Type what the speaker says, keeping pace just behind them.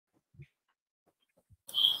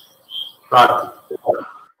പ്രാർത്ഥിക്കും.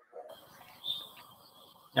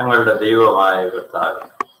 ഞങ്ങളുടെ ദൈവമായ കർത്താവേ,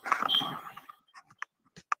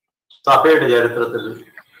 സഭയുടെ ചരിത്രത്തിൽ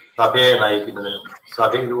സഭയെ നയിക്കുന്നതിനും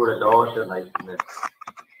സഭയിലൂടെ ലോകത്തെ നയിക്കുന്നതിനും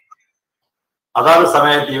അതാത്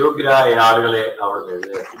സമയത്ത് യോഗ്യരായ ആളുകളെ അവിടെ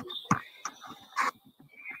എഴുതേക്കും.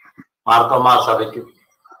 മാർത്തോമാ സഭയ്ക്കും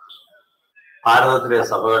ഭാരതത്തിലെ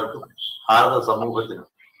സഭകൾക്കും ഭാരത സമൂഹത്തിനും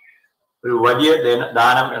ഒരു വലിയ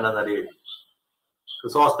ദാനം എന്ന നിലയിൽ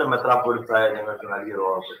ക്രിസോസ്റ്റം മെത്രാപ്പൊലീത്തായ ഞങ്ങൾക്ക് നൽകിയ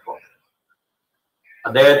ഓർമ്മ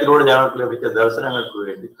അദ്ദേഹത്തിലൂടെ ഞങ്ങൾക്ക് ലഭിച്ച ദർശനങ്ങൾക്ക്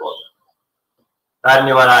വേണ്ടി തോന്നി.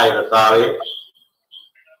 കാരുണ്യവാനായ കർത്താവേ,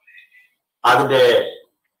 അതിന്റെ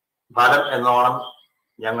ഫലം എന്നോണം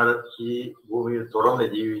ഞങ്ങൾ ഈ ഭൂമിയിൽ തുടർന്ന്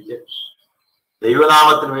ജീവിച്ച്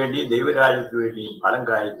ദൈവനാമത്തിന് വേണ്ടി ദൈവരാജ്യത്തിന് വേണ്ടിയും ഫലം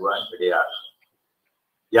കാണിക്കുവാൻ ഇടയാണ്.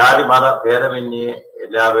 ജാതി മത ഭേദമന്യേ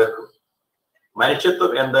എല്ലാവർക്കും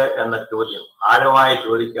മനുഷ്യത്വം എന്ത് എന്ന ചോദ്യം ആഴമായി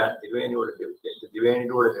ചോദിക്കാൻ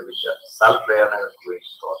തിരുവേനിയിലൂടെ ലഭിച്ച സൽപ്രേരണകൾക്ക്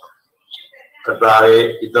വേണ്ടി തോന്നും. കർത്താവെ,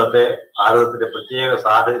 ഇന്നത്തെ ഭാരതത്തിലെ പ്രത്യേക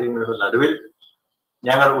സാഹചര്യങ്ങളുടെ നടുവിൽ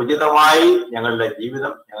ഞങ്ങൾ ഉചിതമായി ഞങ്ങളുടെ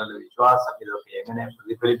ജീവിതം, ഞങ്ങളുടെ വിശ്വാസം ഇതൊക്കെ എങ്ങനെ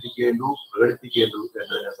പ്രതിഫലിപ്പിക്കേണ്ടു പ്രകടിപ്പിക്കേണ്ടു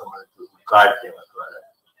എന്നതിനെ സംബന്ധിച്ച് ഉൾക്കാഴ്ച ഞങ്ങൾക്ക്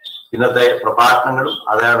ഇന്നത്തെ പ്രഭാഷണങ്ങളും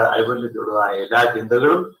അതോടെ അനുബന്ധിച്ചുള്ളതായ എല്ലാ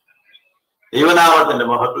ചിന്തകളും ദൈവനാമത്തിന്റെ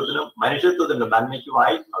മഹത്വത്തിനും മനുഷ്യത്വത്തിന്റെ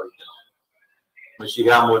നന്മയ്ക്കുമായി ഭവിക്കണം.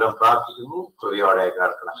 മിശിഹാ മൂലം പ്രാർത്ഥിക്കുന്നു, കൃപയോടെ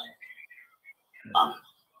കേൾക്കണമേ.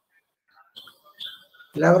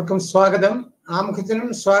 എല്ലാവർക്കും സ്വാഗതം. ആമുഖത്തിനും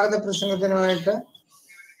സ്വാഗത പ്രസംഗത്തിനുമായിട്ട്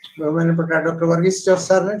ബഹുമാനപ്പെട്ട ഡോക്ടർ വർഗീസ് ജോർജ്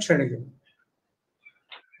സാറിനെ ക്ഷണിക്കുന്നു.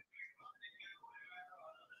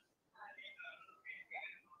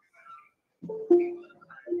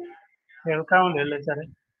 കേൾക്കാമല്ലോ സാറേ?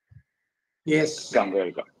 യെസ്,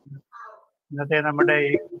 കേൾക്കാം. ഇന്നത്തെ നമ്മുടെ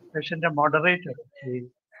ഈ സെഷന്റെ മോഡറേറ്റർ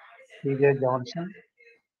CJ ജോൺസൺ,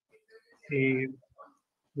 ഈ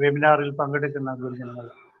വെബിനാറിൽ പങ്കെടുക്കുന്ന ഗുരുജനങ്ങൾ,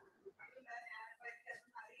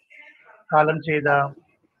 കാലം ചെയ്ത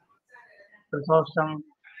ക്രിസോസ്റ്റം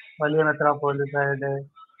വലിയ മെത്രാപ്പൊലീത്തായുടെ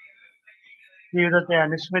ജീവിതത്തെ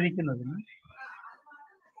അനുസ്മരിക്കുന്നതിന്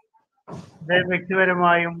അദ്ദേഹം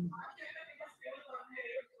വ്യക്തിപരമായും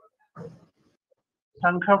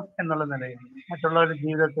സംഘം എന്നുള്ള നിലയിൽ മറ്റുള്ളവരുടെ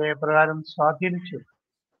ജീവിതത്തെ പ്രകാരം സ്വാധീനിച്ചു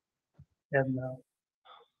എന്ന്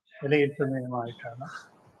വിലയിരുത്തുന്നതിനുമായിട്ടാണ്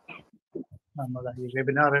നമ്മൾ ഈ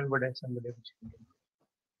വെബിനാറിൽ ഇവിടെ സംഘടിപ്പിച്ചിരിക്കുന്നത്.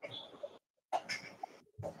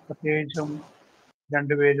 പ്രത്യേകിച്ചും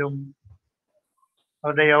രണ്ടുപേരും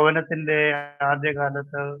അവരുടെ യൗവനത്തിന്റെ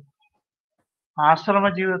ആദ്യകാലത്ത് ആശ്രമ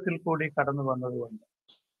ജീവിതത്തിൽ കൂടി കടന്നു വന്നതുകൊണ്ട്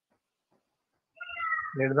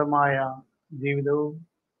ലളിതമായ ജീവിതവും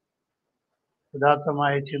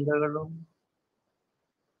ഉദാത്തമായ ചിന്തകളും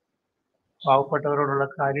പാവപ്പെട്ടവരോടുള്ള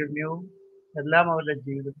കാരുണ്യവും എല്ലാം അവരുടെ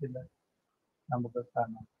ജീവിതത്തിൽ നമുക്ക്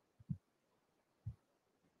കാണാം.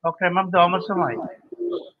 ഡോക്ടർ MM തോമസുമായി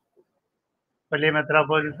വലിയ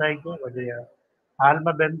മെത്രാപ്പൊലീത്തായ്ക്ക് വലിയ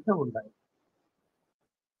ആത്മബന്ധമുണ്ടായി.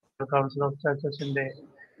 കൗൺസിൽ ഓഫ് ചർച്ചസിന്റെ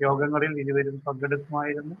യോഗങ്ങളിൽ ഇരുവരും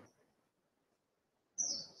പങ്കെടുക്കുമായിരുന്നു.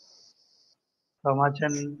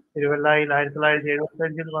 തോമാച്ചൻ തിരുവല്ലായിൽ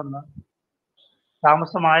 1975 വന്ന്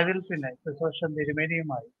താമസമായതിൽ പിന്നെ ക്രിസോസ്റ്റം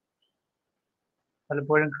തിരുമേനിയുമായി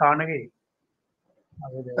പലപ്പോഴും കാണുകയും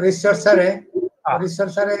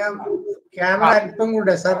ക്യാമറ അല്പം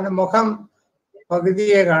കൂടെ സാറിന്റെ മുഖം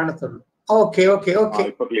പകുതിയെ കാണത്തുള്ളൂ. ഓക്കെ ഓക്കെ ഓക്കെ,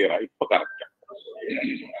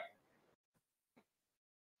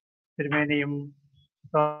 തിരുമേനിയും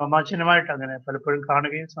തോമാച്ചനുമായിട്ട് അങ്ങനെ പലപ്പോഴും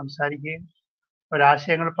കാണുകയും സംസാരിക്കുകയും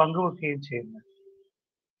ഒരാശയങ്ങൾ പങ്കുവെക്കുകയും ചെയ്യുന്നു.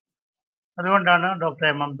 അതുകൊണ്ടാണ് doctor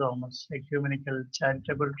MM Thomas ecumenical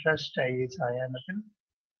charitable trust IS ആയാനത്തിൽ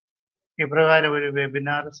ഇപ്രകാരം ഒരു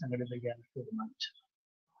വെബിനാർ സംഘടിപ്പിക്കാൻ തീരുമാനിച്ചത്.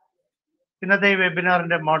 ഇന്നത്തെ ഈ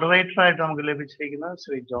വെബിനാറിന്റെ മോഡറേറ്ററായിട്ട് നമുക്ക് ലഭിച്ചിരിക്കുന്നത്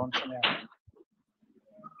ശ്രീ ജോൺസണെയാണ്.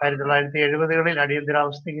 1970-കളിൽ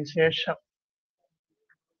അടിയന്തരാവസ്ഥയ്ക്ക് ശേഷം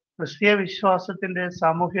ക്രിസ്തീയ വിശ്വാസത്തിന്റെ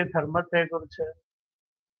സാമൂഹ്യ ധർമ്മത്തെക്കുറിച്ച്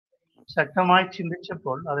ശക്തമായി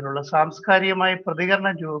ചിന്തിച്ചപ്പോൾ അതിനുള്ള സാംസ്കാരികമായ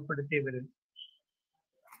പ്രതികരണം രൂപപ്പെടുത്തിയവരിൽ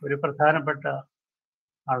ഒരു പ്രധാനപ്പെട്ട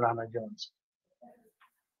ആളാണ് ജോൺസൺ.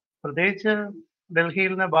 പ്രത്യേകിച്ച്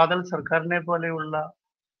ഡൽഹിയിൽ നിന്ന് ബാദൽ സർക്കാരിനെ പോലെയുള്ള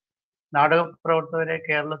നാടകപ്രവർത്തകരെ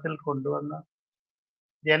കേരളത്തിൽ കൊണ്ടുവന്ന്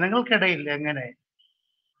ജനങ്ങൾക്കിടയിൽ എങ്ങനെ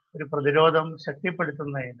ഒരു പ്രതിരോധം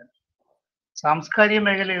ശക്തിപ്പെടുത്തുന്നതിന് സാംസ്കാരിക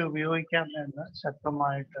മേഖലയെ ഉപയോഗിക്കാം എന്ന്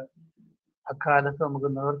ശക്തമായിട്ട് അക്കാലത്ത് നമുക്ക്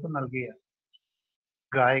നേതൃത്വം നൽകിയ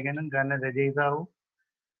ഗായകനും ഗാനരചയിതാവും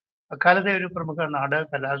അക്കാലത്തെ ഒരു പ്രമുഖ നാടക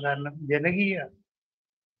കലാകാരനും ജനകീയ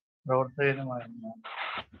പ്രവർത്തകനുമായിരുന്ന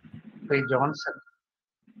ശ്രീ ജോൺസൺ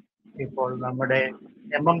ഇപ്പോൾ നമ്മുടെ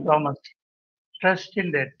MM തോമസ്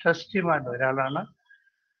ട്രസ്റ്റിന്റെ ട്രസ്റ്റിമാരുടെ ഒരാളാണ്.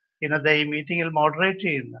 ഇന്നത്തെ ഈ മീറ്റിംഗിൽ മോഡറേറ്റ്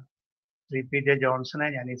ചെയ്യുന്ന ശ്രീ PJ ജോൺസനെ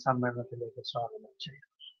ഞാൻ ഈ സമ്മേളനത്തിലേക്ക് സ്വാഗതം ചെയ്യുന്നു.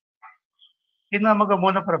 ഇന്ന് നമുക്ക്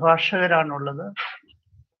 3 പ്രഭാഷകരാണുള്ളത്.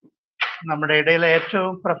 നമ്മുടെ ഇടയിലെ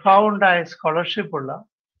ഏറ്റവും പ്രൊഫൗണ്ടായ സ്കോളർഷിപ്പ് ഉള്ള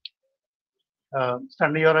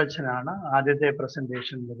സണ്ണിയോർ അച്ഛനാണ് ആദ്യത്തെ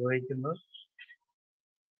പ്രസന്റേഷൻ നിർവഹിക്കുന്നത്.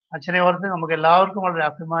 അച്ഛനെ ഓർത്ത് നമുക്ക് എല്ലാവർക്കും വളരെ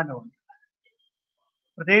അഭിമാനമുണ്ട്.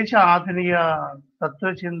 പ്രത്യേകിച്ച് ആധുനിക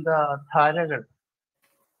തത്വചിന്ത ധാരകൾ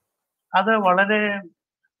അത് വളരെ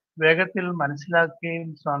വേഗത്തിൽ മനസ്സിലാക്കുകയും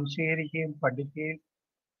സ്വാംശീകരിക്കുകയും പഠിക്കുകയും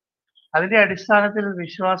അതിന്റെ അടിസ്ഥാനത്തിൽ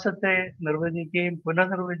വിശ്വാസത്തെ നിർവചിക്കുകയും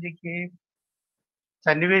പുനർനിർവചിക്കുകയും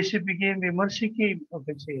സന്നിവേശിപ്പിക്കുകയും വിമർശിക്കുകയും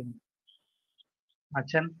ഒക്കെ ചെയ്യുന്നു.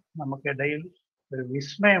 അച്ഛൻ നമുക്കിടയിൽ ഒരു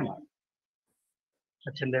വിസ്മയമാണ്.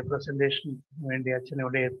 അച്ഛൻ്റെ പ്രസന്റേഷന് വേണ്ടി അച്ഛൻ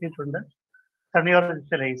ഇവിടെ എത്തിയിട്ടുണ്ട്.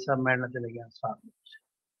 സണ്ണിയോർത്തിലെ ഈ സമ്മേളനത്തിലേക്ക് ഞാൻ സ്വാഗതം.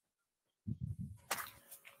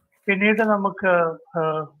 പിന്നീട് നമുക്ക്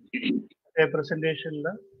പ്രസന്റേഷനിൽ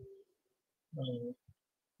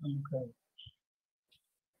നമുക്ക്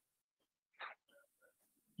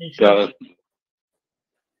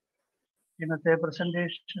ഇന്നത്തെ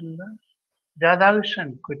പ്രസന്റേഷനിൽ രാധാകൃഷ്ണൻ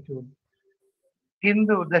കുറ്റൂർ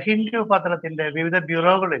ഹിന്ദു പത്രത്തിന്റെ വിവിധ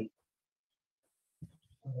ബ്യൂറോകളിൽ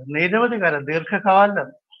നിരവധി കാലം ദീർഘകാലം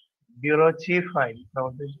ബ്യൂറോ ചീഫായി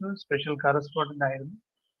പ്രവർത്തിച്ചു. സ്പെഷ്യൽ കറസ്പോണ്ടന്റ് ആയിരുന്നു.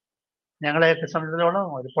 ഞങ്ങളെയൊക്കെ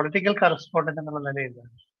സംബന്ധിച്ചിടത്തോളം ഒരു പൊളിറ്റിക്കൽ കറസ്പോണ്ടന്റ് എന്നുള്ള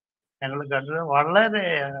നിലയിലാണ് ഞങ്ങൾ കണ്ടത്. വളരെ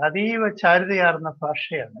അതീവ ചാരുതയാർന്ന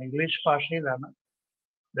ഭാഷയാണ്, ഇംഗ്ലീഷ് ഭാഷയിലാണ്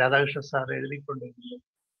രാധാകൃഷ്ണൻ സാർ എഴുതിക്കൊണ്ടിരുന്നത്.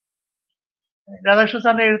 രാധാകൃഷ്ണൻ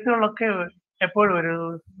സാറിന്റെ എഴുത്തുകളൊക്കെ എപ്പോഴും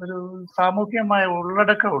ഒരു സാമൂഹ്യമായ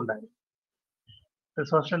ഉള്ളടക്കം ഉണ്ടായിരുന്നു.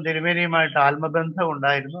 ക്രിസോസ്റ്റം തിരുമേനിയുമായിട്ട് ആത്മബന്ധം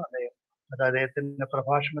ഉണ്ടായിരുന്നു അദ്ദേഹം. അത് അദ്ദേഹത്തിന്റെ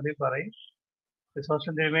പ്രഭാഷണത്തിൽ പറയും.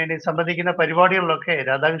 ക്രിസോസ്റ്റം തിരുമേനി സംബന്ധിക്കുന്ന പരിപാടികളിലൊക്കെ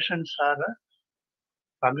രാധാകൃഷ്ണൻ സാറ്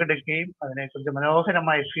പങ്കെടുക്കുകയും അതിനെക്കുറിച്ച്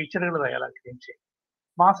മനോഹരമായ ഫീച്ചറുകൾ തയ്യാറാക്കുകയും ചെയ്യും.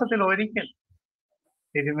 മാസത്തിൽ ഒരിക്കൽ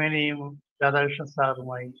തിരുമേനിയും രാധാകൃഷ്ണൻ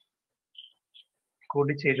സാറുമായി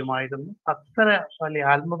കൂടിച്ചേരുമായിരുന്നു. അത്ര വലിയ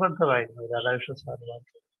ആത്മബന്ധമായിരുന്നു രാധാകൃഷ്ണൻ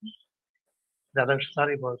സാറുമായിട്ട്. രാധാകൃഷ്ണൻ സാർ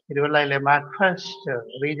ഇപ്പോൾ തിരുവല്ലയിലെ മാക്ഫാസ്റ്റ്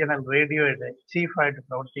റീജിയണൽ റേഡിയോയുടെ ചീഫായിട്ട്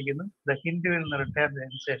പ്രവർത്തിക്കുന്നു. ദ ഹിന്ദുവിൽ നിന്ന് റിട്ടയർ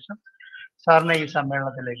ചെയ്തതിനു ശേഷം സാറിനെ ഈ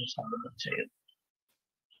സമ്മേളനത്തിലേക്ക് സ്വാഗതം ചെയ്യുന്നു.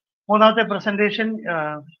 മൂന്നാമത്തെ പ്രസന്റേഷൻ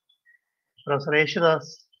പ്രൊഫസർ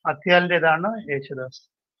യേശുദാസ് അത്യാലിൻ്റെതാണ്. യേശുദാസ്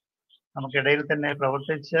നമുക്കിടയിൽ തന്നെ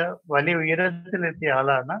പ്രവർത്തിച്ച് വലിയ ഉയരത്തിലെത്തിയ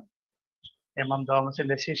ആളാണ്. MM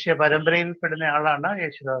തോമസിന്റെ ശിഷ്യ പരമ്പരയിൽ പെടുന്ന ആളാണ്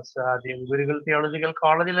യേശുദാസ്. ആദ്യം ഗുരുകുൽ തിയോളജിക്കൽ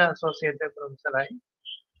കോളേജിലെ അസോസിയേറ്റ് പ്രൊഫസറായി,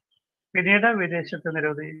 പിന്നീട് വിദേശത്ത്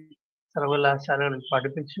നിരവധി സർവകലാശാലകളിൽ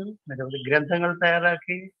പഠിപ്പിച്ചു. നിരവധി ഗ്രന്ഥങ്ങൾ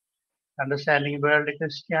തയ്യാറാക്കി. അണ്ടർസ്റ്റാൻഡിങ് വേൾഡ്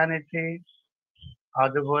ക്രിസ്ത്യാനിറ്റി,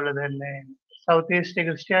 അതുപോലെ തന്നെ സൗത്ത് ഈസ്റ്റ്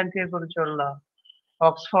ക്രിസ്ത്യാനിറ്റിയെ കുറിച്ചുള്ള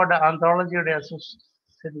ഓക്സ്ഫോർഡ് ആന്ത്രോളജിയുടെ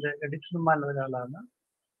അസോസിയേറ്റ് എഡിറ്റർമാരിൽ ഒരാളാണ്.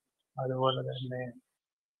 അതുപോലെ തന്നെ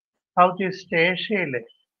സൗത്ത് ഈസ്റ്റ് ഏഷ്യയിലെ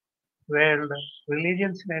വേൾഡ്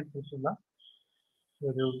റിലീജിയൻസിനെ കുറിച്ചുള്ള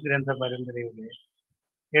ഒരു ഗ്രന്ഥ പരമ്പരയുടെ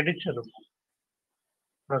എഡിറ്ററും.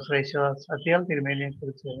 പ്രൊഫസർ യേശുദാസ് അത്യാൽ തിരുമേനിയെ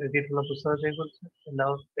കുറിച്ച് എഴുതിയിട്ടുള്ള പുസ്തകത്തെക്കുറിച്ച്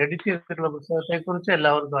എഡിറ്റ് ചെയ്തിട്ടുള്ള പുസ്തകത്തെക്കുറിച്ച്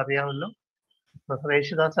എല്ലാവർക്കും അറിയാമല്ലോ. പ്രൊഫസർ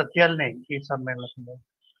യേശുദാസ് അത്യാലിനെ ഈ സമ്മേളനത്തിന്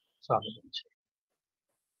സ്വാഗതം ചെയ്യും.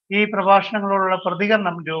 ഈ പ്രഭാഷണങ്ങളോടുള്ള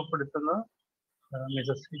പ്രതികരണം രൂപപ്പെടുത്തുന്നത്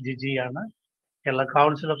മിസസ് ജിജിയാണ്. കേരള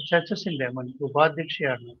കൗൺസിൽ ഓഫ് ചർച്ചസിന്റെ മുൻ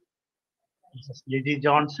ഉപാധ്യക്ഷയാണ് മിസസ് ജിജി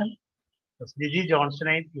ജോൺസൺ. ജിജി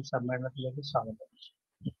ജോൺസനെ ഈ സമ്മേളനത്തിലേക്ക് സ്വാഗതം ചെയ്യും.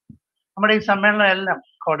 നമ്മുടെ ഈ സമ്മേളനം എല്ലാം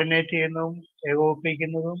കോർഡിനേറ്റ് ചെയ്യുന്നതും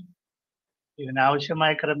ഏകോപിപ്പിക്കുന്നതും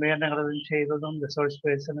ഇതിനാവശ്യമായ ക്രമീകരണങ്ങൾ ചെയ്തതും റിസോഴ്സ്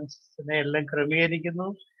പേഴ്സൺസിനെ എല്ലാം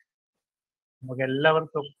ക്രമീകരിക്കുന്നതും നമുക്ക്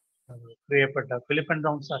എല്ലാവർക്കും പ്രിയപ്പെട്ട Philippan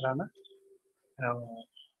തോമസാണ്.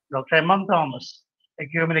 Doctor MM Thomas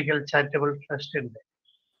ecumenical charitable ട്രസ്റ്റിന്റെ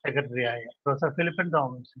സെക്രട്ടറിയായ പ്രൊഫസർ ഫിലിപ്പൻ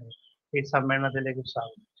തോമസിനെ ഈ സമ്മേളനത്തിലേക്ക്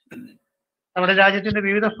സ്വാഗതം ചെയ്യും. നമ്മുടെ രാജ്യത്തിന്റെ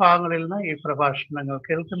വിവിധ ഭാഗങ്ങളിൽ നിന്ന് ഈ പ്രഭാഷണങ്ങൾ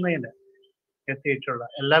കേൾക്കുന്നതിന് എത്തിയിട്ടുള്ള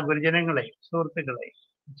എല്ലാ ഗുരുജനങ്ങളെയും സുഹൃത്തുക്കളെയും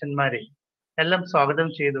അച്ഛന്മാരെയും എല്ലാം സ്വാഗതം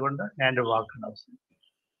ചെയ്തുകൊണ്ട് ഞാൻ എൻ്റെ വാക്കുകൾ അവസാനിപ്പിക്കുന്നു.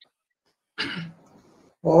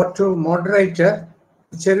 Over to moderator.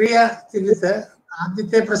 ചെറിയ തിരുത്ത്.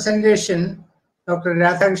 ആദ്യത്തെ പ്രസന്റേഷൻ ഡോക്ടർ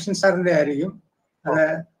രാധാകൃഷ്ണൻ സാറിന്റെ ആയിരിക്കും. അത്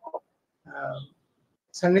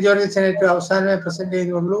സണ്ണി ജോർജ് അച്ഛനേറ്റവും അവസാനമേ പ്രസന്റ്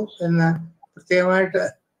ചെയ്യുന്നുള്ളൂ എന്ന് പ്രത്യേകമായിട്ട്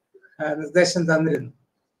നിർദ്ദേശം തന്നിരുന്നു.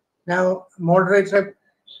 ഞാൻ മോഡറേറ്റർ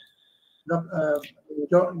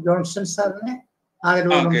ജോൺസൺ സാറിനെ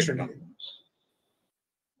ആദരവോടും ക്ഷണിക്കുന്നു.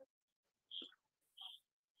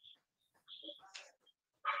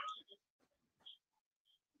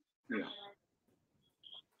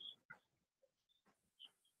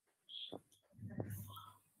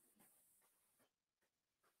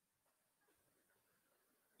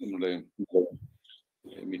 നമ്മുടെ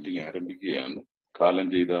മീറ്റിംഗ് ആരംഭിക്കുകയാണ്. കാലം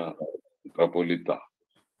ചെയ്ത മെട്രോപൊളിറ്റ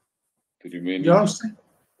തിരുമേനി.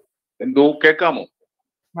 എന്തോ കേൾക്കാമോ?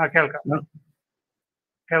 കേൾക്കാം.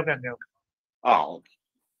 ഓക്കെ.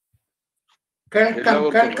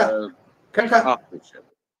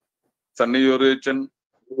 സണ്ണി ജോർജൻ,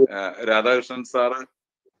 രാധാകൃഷ്ണൻ സാറ്,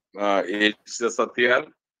 സത്യാൽ,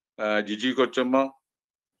 ജിജി കൊച്ചമ്മ,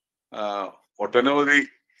 ഒട്ടനവധി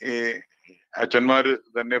അച്ഛന്മാര്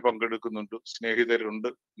തന്നെ പങ്കെടുക്കുന്നുണ്ട്, സ്നേഹിതരുണ്ട്,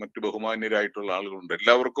 മറ്റു ബഹുമാന്യരായിട്ടുള്ള ആളുകളുണ്ട്.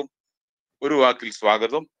 എല്ലാവർക്കും ഒരു വാക്കിൽ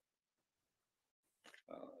സ്വാഗതം.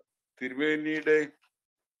 തിരുമേനിയുടെ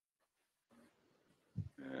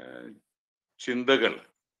ചിന്തകൾ,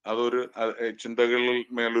 അതൊരു ചിന്തകളിൽ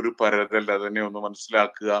മേലൊരു പരതൽ, അതിനെ ഒന്ന്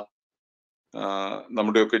മനസ്സിലാക്കുക,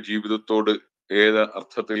 നമ്മുടെയൊക്കെ ജീവിതത്തോട് ഏത്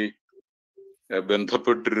അർത്ഥത്തിൽ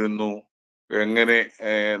ബന്ധപ്പെട്ടിരുന്നു, എങ്ങനെ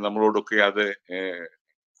നമ്മളോടൊക്കെ അത്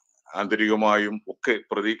ആന്തരികമായും ഒക്കെ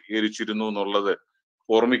പ്രതികരിച്ചിരുന്നു എന്നുള്ളത്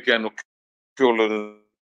ഓർമ്മിക്കാൻ ഒക്കെ ഉള്ളൊരു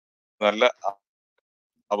നല്ല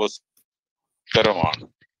അവസരമാണ്.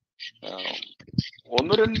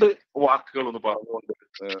 ഒന്ന് രണ്ട് വാക്കുകൾ ഒന്ന് പറഞ്ഞുകൊണ്ട്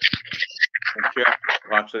മുഖ്യ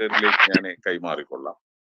ഭാഷകരിലേക്ക് ഞാൻ കൈമാറിക്കൊള്ളാം.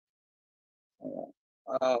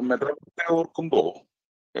 മെത്രാപ്പൊലീത്തയെ ഓർക്കുമ്പോ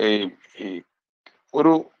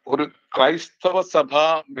ഒരു ക്രൈസ്തവ സഭാ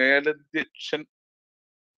മേലധ്യക്ഷൻ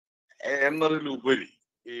എന്നതിലുപരി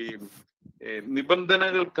ഈ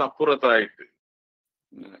നിബന്ധനകൾക്ക് അപ്പുറത്തായിട്ട്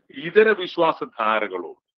ഇതര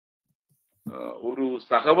വിശ്വാസധാരകളോട് ഒരു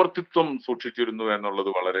സഹവർത്തിത്വം സൂക്ഷിച്ചിരുന്നു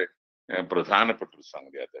എന്നുള്ളത് വളരെ പ്രധാനപ്പെട്ട ഒരു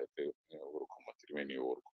സംഗതി. അദ്ദേഹത്തെ ഓർക്കുമ്പോൾ, തിരുമേനിയെ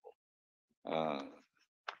ഓർക്കുമ്പോൾ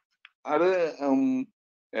അത്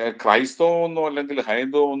ക്രൈസ്തവമെന്നോ അല്ലെങ്കിൽ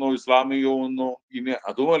ഹൈന്ദവമെന്നോ ഇസ്ലാമികമെന്നോ ഇനി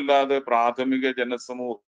അതുമല്ലാതെ പ്രാഥമിക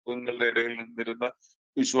ജനസമൂഹങ്ങളുടെ ഇടയിൽ നിന്നിരുന്ന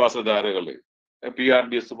വിശ്വാസധാരകള്,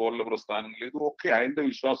 PRDS പോലുള്ള പ്രസ്ഥാനങ്ങൾ, ഇതുമൊക്കെ അതിന്റെ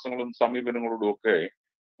വിശ്വാസങ്ങളും സമീപനങ്ങളോടും ഒക്കെ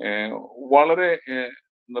വളരെ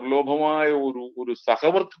നിർലോഭമായ ഒരു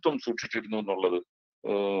സഹവർത്തിത്വം സൂക്ഷിച്ചിരുന്നു എന്നുള്ളത്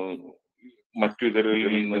മറ്റു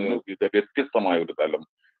ഇതരകളിൽ നിന്ന് വ്യത്യസ്തമായ ഒരു തലം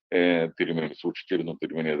തിരുമേനി സൂക്ഷിച്ചിരുന്നു.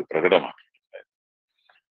 തിരുമേനി അത് പ്രകടമാക്കിയിട്ടുണ്ടായിരുന്നു.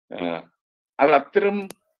 അത് അത്തരം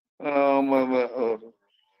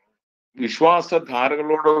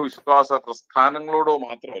വിശ്വാസധാരകളോടോ വിശ്വാസ പ്രസ്ഥാനങ്ങളോടോ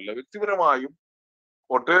മാത്രമല്ല, വ്യക്തിപരമായും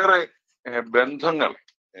ഒട്ടേറെ ബന്ധങ്ങൾ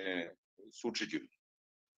സൂക്ഷിച്ചിരുന്നു.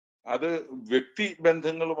 അത് വ്യക്തി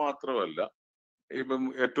ബന്ധങ്ങൾ മാത്രമല്ല, ഇപ്പം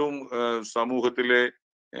ഏറ്റവും സമൂഹത്തിലെ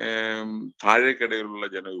താഴേക്കിടയിലുള്ള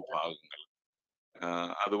ജനവിഭാഗങ്ങൾ,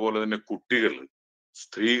 അതുപോലെ തന്നെ കുട്ടികള്,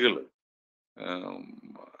 സ്ത്രീകള്,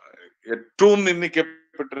 ഏറ്റവും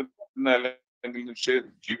നിന്ദിക്കപ്പെട്ടിരുന്ന അല്ലെങ്കിൽ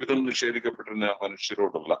ജീവിതം നിഷേധിക്കപ്പെട്ടിരുന്ന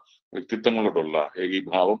മനുഷ്യരോടുള്ള, വ്യക്തിത്വങ്ങളോടുള്ള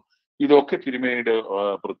ഏകീഭാവം, ഇതൊക്കെ തിരുമേനിയുടെ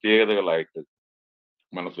പ്രത്യേകതകളായിട്ട്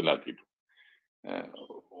മനസ്സിലാക്കിയിട്ടുണ്ട്.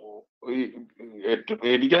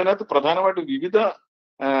 എനിക്കതിനകത്ത് പ്രധാനമായിട്ട് വിവിധ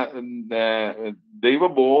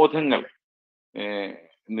ദൈവബോധങ്ങളെ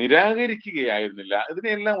നിരാകരിക്കുകയായിരുന്നില്ല,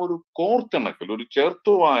 ഇതിനെല്ലാം ഒരു കോർത്തിണക്കൽ, ഒരു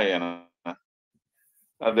ചേർത്തുവായന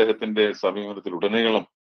അദ്ദേഹത്തിന്റെ സമീപനത്തിൽ ഉടനീളം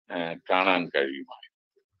കാണാൻ കഴിയുമായി.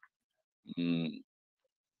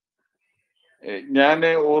 ഞാൻ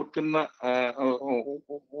ഓർക്കുന്ന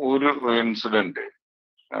ഒരു ഇൻസിഡന്റ്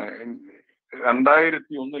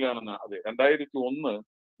 2001 അതെ, 2001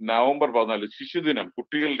 നവംബർ 14 ശിശുദിനം,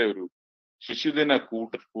 കുട്ടികളുടെ ഒരു ശിശുദിന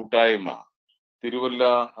കൂട്ടായ്മ തിരുവല്ല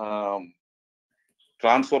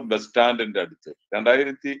ട്രാൻസ്പോർട്ട് ബസ് സ്റ്റാൻഡിന്റെ അടുത്ത്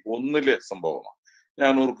 2001 സംഭവമാണ്.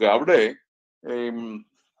 ഞാൻ ഓർക്കുക, അവിടെ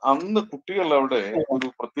അന്ന് കുട്ടികൾ അവിടെ ഒരു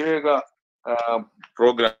പ്രത്യേക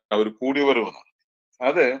പ്രോഗ്രാം, ഒരു കൂടിവരവ് നടത്തി.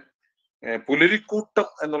 അത് പുലരിക്കൂട്ടം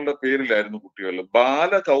എന്നുള്ള പേരിലായിരുന്നു കുട്ടികൾ.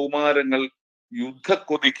 ബാലകൗമാരങ്ങൾ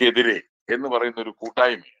യുദ്ധക്കൊതിക്കെതിരെ എന്ന് പറയുന്ന ഒരു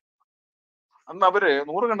കൂട്ടായ്മയാണ്. അന്ന് അവര്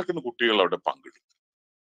നൂറുകണക്കിന് കുട്ടികൾ അവിടെ പങ്കെടുത്തു.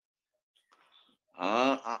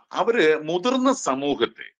 അവര് മുതിർന്ന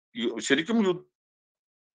സമൂഹത്തെ ശരിക്കും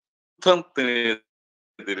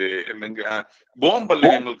യുദ്ധത്തിനെതിരെ, അല്ലെങ്കിൽ ബോംബല്ല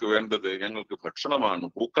ഞങ്ങൾക്ക് വേണ്ടത്, ഞങ്ങൾക്ക് ഭക്ഷണമാണ്,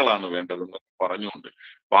 പൂക്കളാണ് വേണ്ടതെന്ന് പറഞ്ഞുകൊണ്ട്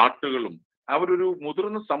പാട്ടുകളും, അവരൊരു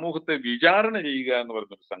മുതിർന്ന സമൂഹത്തെ വിചാരണ ചെയ്യുക എന്ന്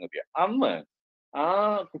പറയുന്നൊരു സംഗതിയാണ്. അന്ന് ആ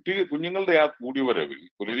കുഞ്ഞുങ്ങളുടെ ആ കൂടിവരവിൽ,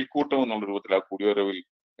 പുലരിക്കൂട്ടം എന്നുള്ള രൂപത്തിൽ ആ കൂടിവരവിൽ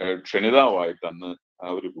ക്ഷണിതാവായിട്ട് അന്ന്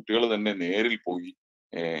ഒരു കുട്ടികൾ തന്നെ നേരിൽ പോയി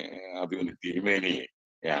അതിന്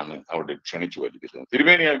തിരുമേനിയെയാണ് അവിടെ ക്ഷണിച്ചു വരുത്തിയിരുന്നത്.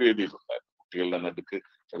 തിരുമേനി ആ വേദിയിലുണ്ടായിരുന്നു, കുട്ടികളുടെ നടുക്ക്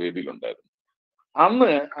വേദിയിലുണ്ടായിരുന്നു.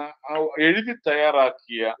 അന്ന് എഴുതി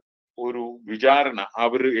തയ്യാറാക്കിയ ഒരു വിചാരണ,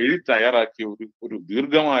 അവർ എഴുതി തയ്യാറാക്കിയ ഒരു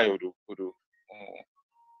ദീർഘമായ ഒരു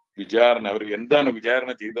വിചാരണ, അവർ എന്താണ്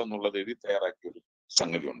വിചാരണ ചെയ്തതെന്നുള്ളത് എഴുതി തയ്യാറാക്കിയ ഒരു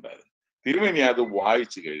സംഗതി ഉണ്ടായിരുന്നു. തിരുമേനി അത്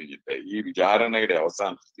വായിച്ചു കഴിഞ്ഞിട്ട് ഈ വിചാരണയുടെ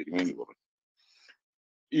അവസാനത്തിൽ തിരുമേനി പറഞ്ഞു,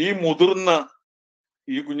 ഈ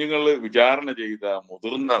കുഞ്ഞുങ്ങൾ വിചാരണ ചെയ്ത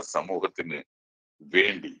മുതിർന്ന സമൂഹത്തിന്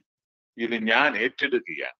വേണ്ടി ഇത് ഞാൻ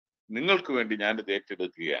ഏറ്റെടുക്കുകയാണ്, നിങ്ങൾക്ക് വേണ്ടി ഞാനിത്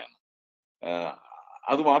ഏറ്റെടുക്കുകയാണ്.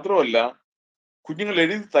 അത് മാത്രമല്ല, കുഞ്ഞുങ്ങൾ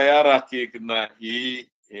എഴുതി തയ്യാറാക്കിയേക്കുന്ന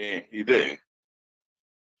ഇത്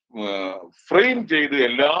ഫ്രെയിം ചെയ്ത്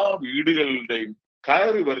എല്ലാ വീടുകളുടെയും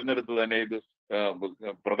കയറി വരുന്നിടത്ത് തന്നെ ഇത്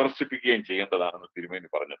പ്രദർശിപ്പിക്കുകയും ചെയ്യേണ്ടതാണെന്ന് തിരുമേനി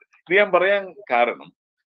പറഞ്ഞത്. ഇത് ഞാൻ പറയാൻ കാരണം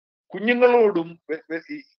കുഞ്ഞുങ്ങളോടും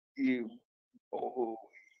ഈ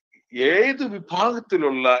ഏത്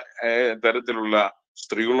വിഭാഗത്തിലുള്ള തരത്തിലുള്ള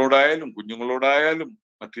സ്ത്രീകളോടായാലും കുഞ്ഞുങ്ങളോടായാലും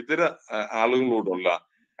മറ്റിതര ആളുകളോടുള്ള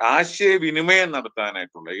ആശയവിനിമയം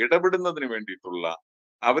നടത്താനായിട്ടുള്ള, ഇടപെടുന്നതിന് വേണ്ടിയിട്ടുള്ള,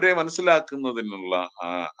 അവരെ മനസ്സിലാക്കുന്നതിനുള്ള,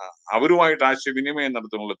 അവരുമായിട്ട് ആശയവിനിമയം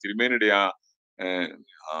നടത്താനുള്ള തിരുമേനിയുടെ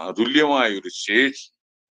അതുല്യമായ ഒരു ശേഷി,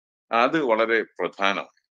 അത് വളരെ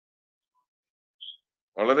പ്രധാനമാണ്,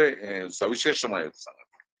 വളരെ സവിശേഷമായ ഒരു സംഗതി.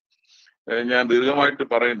 ഞാൻ ദീർഘമായിട്ട്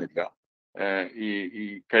പറയുന്നില്ല. ഈ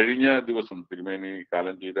കഴിഞ്ഞ ദിവസം തിരുമേനി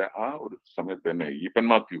കാലം ചെയ്ത ആ ഒരു സമയത്ത് തന്നെ ഈപ്പൻ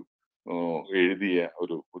മാത്യു എഴുതിയ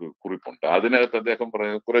ഒരു കുറിപ്പുണ്ട്. അതിനകത്ത് അദ്ദേഹം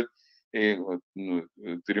കുറെ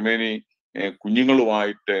തിരുമേനി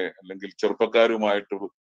കുഞ്ഞുങ്ങളുമായിട്ട് അല്ലെങ്കിൽ ചെറുപ്പക്കാരുമായിട്ട്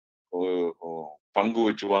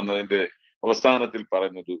പങ്കുവെച്ചു വന്നതിന്റെ അവസാനത്തിൽ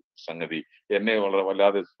പറയുന്നൊരു സംഗതി എന്നെ വളരെ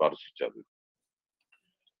വല്ലാതെ സ്പർശിച്ചത്.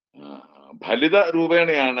 ഫലിത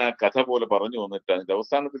രൂപേണയാണ് കഥ പോലെ പറഞ്ഞു വന്നിട്ട് അതിന്റെ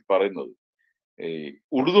അവസാനത്തിൽ പറയുന്നത്,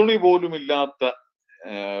 ഉടുതുണി പോലും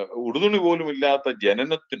ഇല്ലാത്ത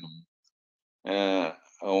ജനനത്തിനും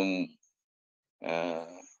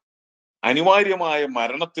അനിവാര്യമായ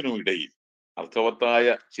മരണത്തിനും ഇടയിൽ അർത്ഥവത്തായ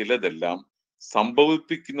ചിലതെല്ലാം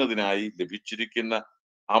സംഭവിപ്പിക്കുന്നതിനായി ലഭിച്ചിരിക്കുന്ന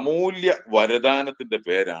അമൂല്യ വരദാനത്തിന്റെ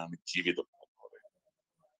പേരാണ് ജീവിതം എന്ന് പറയുന്നത്.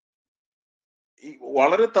 ഈ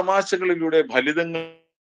വളരെ തമാശകളിലൂടെ,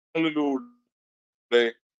 ഫലിതങ്ങളിലൂടെ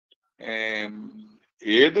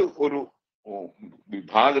ഏത് ഒരു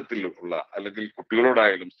വിഭാഗത്തിലുള്ള, അല്ലെങ്കിൽ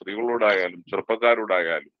കുട്ടികളോടായാലും സ്ത്രീകളോടായാലും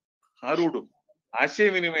ചെറുപ്പക്കാരോടായാലും ആരോടും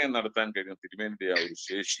ആശയവിനിമയം നടത്താൻ കഴിയുന്ന തിരുമേനിയുടെ ആ ഒരു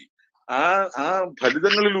ശേഷി, ആ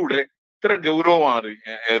ഫലിതങ്ങളിലൂടെ ഇത്ര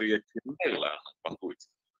ഗൗരവമേറിയ ചിന്തകളാണ്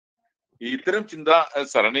പങ്കുവച്ചത്. ഇത്തരം ചിന്താ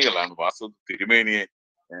സരണികളാണ് വാസ്തവ തിരുമേനിയെ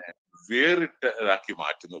വേറിട്ടതാക്കി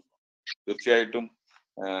മാറ്റുന്നത്. തീർച്ചയായിട്ടും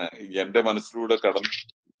എന്റെ മനസ്സിലൂടെ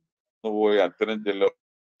കടന്നുപോയ അത്തരം ചില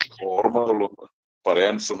ഓർമ്മകളൊന്ന്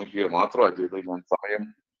പറയാൻ ശ്രമിക്കുക മാത്രമാണ് ചെയ്തത്. ഞാൻ സമയം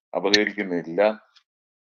അപകരിക്കുന്നില്ല.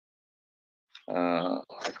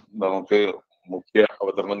 നമുക്ക് മുഖ്യ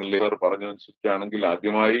അവതരണങ്ങളിലേക്ക് പറഞ്ഞനുസരിച്ചാണെങ്കിൽ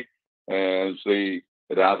ആദ്യമായി ശ്രീ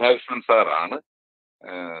രാധാകൃഷ്ണൻ സാറാണ്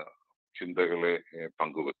ചിന്തകളെ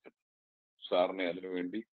പങ്കുവെച്ചത്. സാറിനെ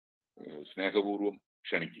അതിനുവേണ്ടി സ്നേഹപൂർവ്വം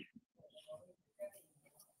ക്ഷണിക്കുക.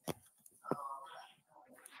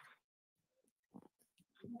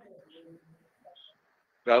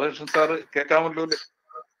 രാധാകൃഷ്ണൻ സാറ് കേൾക്കാമല്ലോ അല്ലേ?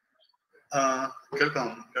 കേൾക്കാം.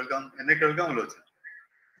 എന്നെ കേൾക്കാമല്ലോ?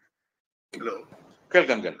 ഹലോ,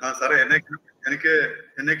 കേൾക്കാം. സാറേ,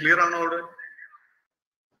 എന്നെ ക്ലിയർ ആണോ അവിടെ?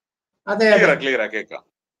 ക്ലിയറാ, കേൾക്കാം.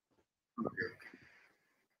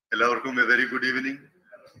 എല്ലാവർക്കും A very good evening.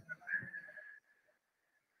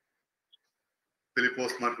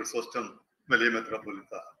 Philipose Mar Chrysostom വലിയ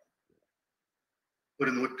മെത്രാപ്പൊലീത്ത ഒരു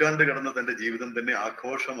നൂറ്റാണ്ട് കടന്ന തന്റെ ജീവിതം തന്നെ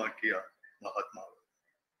ആഘോഷമാക്കിയ മഹാത്മാവ്,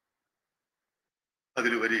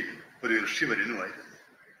 അതിലുപരി ഒരു ഋഷിവര്യനുമായിരുന്നു.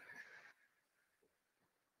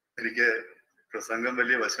 എനിക്ക് പ്രസംഗം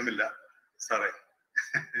വലിയ വശമില്ല സാറേ,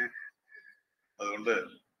 അതുകൊണ്ട്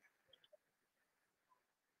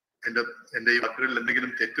എന്റെ ഈ വാക്കുകളിൽ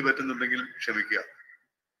എന്തെങ്കിലും തെറ്റുപറ്റുന്നുണ്ടെങ്കിൽ ക്ഷമിക്കുക.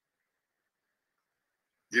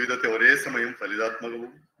 ജീവിതത്തെ ഒരേ സമയം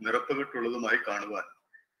ഫലിതാത്മകവും നിറപ്പുകെട്ടുള്ളതുമായി കാണുവാൻ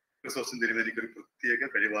ക്രിസോസ്റ്റം തിരുമേനിക്ക് ഒരു പ്രത്യേക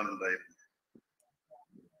കഴിവാനുണ്ടായിരുന്നു.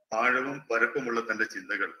 ആഴവും പരപ്പുമുള്ള തന്റെ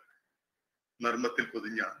ചിന്തകൾ നർമ്മത്തിൽ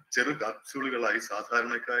പൊതിഞ്ഞ ചെറു കാപ്സ്യൂളുകളായി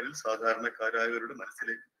സാധാരണക്കാരായവരുടെ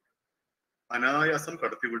മനസ്സിലേക്ക് അനായാസം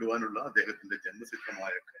കടത്തിവിടുവാനുള്ള അദ്ദേഹത്തിന്റെ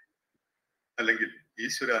ജന്മസിദ്ധമായ കഴിവ്, അല്ലെങ്കിൽ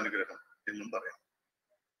ഈശ്വരാനുഗ്രഹം എന്നും പറയാം,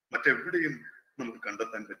 മറ്റെവിടെയും നമുക്ക്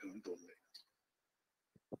കണ്ടെത്താൻ പറ്റുമെന്ന് തോന്നുന്നില്ല.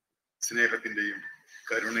 സ്നേഹത്തിന്റെയും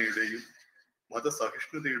കരുണയുടെയും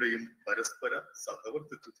മതസഹിഷ്ണുതയുടെയും പരസ്പര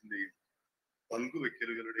സഹവർത്തിത്വത്തിന്റെയും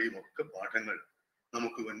പങ്കുവെക്കലുകളുടെയും ഒക്കെ പാഠങ്ങൾ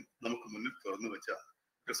നമുക്ക് മുന്നിൽ തുറന്നു വെച്ച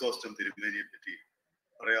ക്രിസോസ്റ്റം തിരുമേനിയെ പറ്റി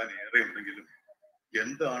പറയാൻ ഏറെ ഉണ്ടെങ്കിലും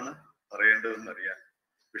എന്താണ് പറയേണ്ടതെന്നറിയാൻ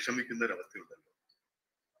വിഷമിക്കുന്ന ഒരവസ്ഥയുണ്ടല്ലോ.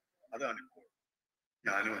 അതാണിപ്പോൾ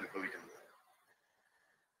ഞാനും അനുഭവിക്കുന്നത്.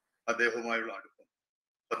 അദ്ദേഹവുമായുള്ള അടുപ്പം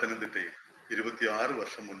പത്തനംതിട്ടയിൽ 26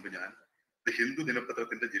 വർഷം മുൻപ് ഞാൻ ഹിന്ദു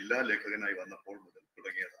ദിനപത്രത്തിന്റെ ജില്ലാ ലേഖകനായി വന്നപ്പോൾ മുതൽ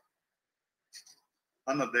തുടങ്ങിയതാണ്.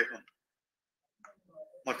 അന്ന് അദ്ദേഹം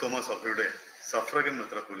മർത്തോമ സഭയുടെ സഫ്രഗൻ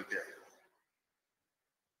മെത്രാപ്പൊലീത്തയായിരുന്നു.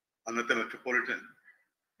 അന്നത്തെ മെട്രോപൊളിറ്റൻ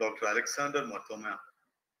ഡോക്ടർ അലക്സാണ്ടർ മർത്തോമ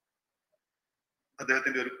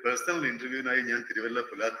അദ്ദേഹത്തിന്റെ ഒരു പേഴ്സണൽ ഇന്റർവ്യൂവിനായി ഞാൻ തിരുവല്ല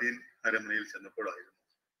പുലാത്തീൻ അരമനയിൽ ചെന്നപ്പോഴായിരുന്നു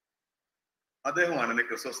അദ്ദേഹമാണ് എന്നെ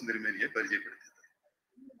ക്രിസോസ്റ്റം തിരുമേനിയെ പരിചയപ്പെടുത്തിയത്.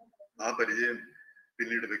 ആ പരിചയം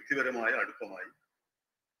പിന്നീട് വ്യക്തിപരമായ അടുപ്പമായി.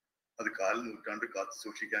 അത് 4 നൂറ്റാണ്ട് കാത്തു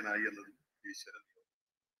സൂക്ഷിക്കാനായി എന്നത് ഈശ്വരൻ.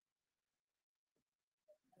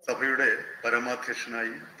 സഭയുടെ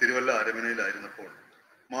പരമാധ്യക്ഷനായി തിരുവല്ല അരമനയിലായിരുന്നപ്പോൾ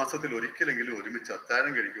മാസത്തിൽ ഒരിക്കലെങ്കിലും ഒരുമിച്ച്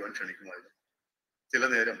അത്താഴം കഴിക്കുവാൻ ക്ഷണിക്കുമായിരുന്നു. ചില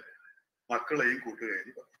നേരം മക്കളെയും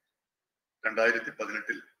കൂട്ടുകയെന്ന് പറഞ്ഞു.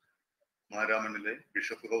 2018 മാരാമണ്ണിലെ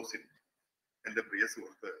ബിഷപ്പ് ഹൗസിൽ എന്റെ പ്രിയ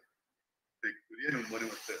സുഹൃത്ത് ശ്രീ കുര്യൻ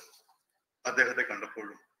ഉമ്മനുമൊത്ത് അദ്ദേഹത്തെ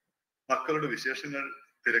കണ്ടപ്പോഴും മക്കളുടെ വിശേഷങ്ങൾ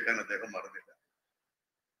തിരക്കാൻ അദ്ദേഹം മറന്നില്ല.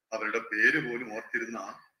 അവരുടെ പേര് പോലും ഓർത്തിരുന്ന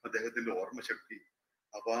അദ്ദേഹത്തിന്റെ ഓർമ്മശക്തി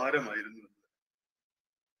അപാരമായിരുന്നു എന്ന്.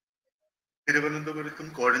 തിരുവനന്തപുരത്തും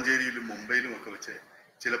കോഴഞ്ചേരിയിലും മുംബൈയിലും ഒക്കെ വെച്ച്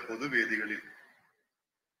ചില പൊതുവേദികളിൽ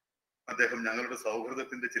അദ്ദേഹം ഞങ്ങളുടെ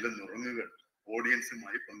സൗഹൃദത്തിന്റെ ചില നുറുങ്ങുകൾ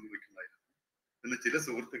ഓഡിയൻസുമായി പങ്കുവെക്കുമായിരുന്നു എന്ന് ചില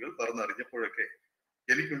സുഹൃത്തുക്കൾ പറഞ്ഞറിഞ്ഞപ്പോഴൊക്കെ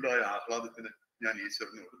എനിക്കുണ്ടായ ആഹ്ലാദത്തിന് ഞാൻ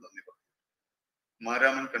ഈശ്വരനോട് നന്ദി പറഞ്ഞു.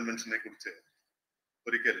 മാരാമൺ കൺവെൻഷനെ കുറിച്ച്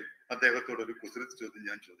ഒരിക്കൽ അദ്ദേഹത്തോട് ഒരു കുസൃതി ചോദ്യം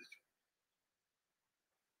ഞാൻ ചോദിച്ചു.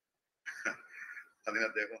 അതിന്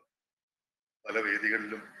അദ്ദേഹം പല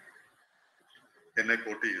വേദികളിലും എന്നെ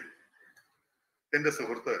കോട്ട് ചെയ്തു. എന്റെ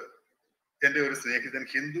സുഹൃത്ത്, എന്റെ ഒരു സ്നേഹിതൻ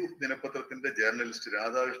ഹിന്ദു ദിനപത്രത്തിന്റെ ജേർണലിസ്റ്റ്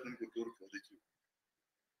രാധാകൃഷ്ണൻ കുത്തൂർ ചോദിച്ചു,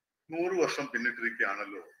 100 വർഷം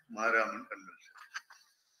പിന്നിട്ടിരിക്കുകയാണല്ലോ മാരാമൺ കൺവെൻഷൻ.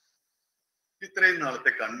 ഇത്രയും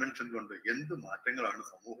നാളത്തെ കൺവെൻഷൻ കൊണ്ട് എന്ത് മാറ്റങ്ങളാണ്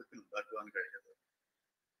സമൂഹത്തിൽ ഉണ്ടാക്കുവാൻ കഴിഞ്ഞത്?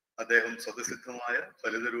 അദ്ദേഹം സ്വതസിദ്ധമായ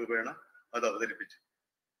ഫലിത രൂപേണ അത് അവതരിപ്പിച്ചു.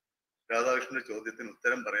 രാധാകൃഷ്ണന്റെ ചോദ്യത്തിന്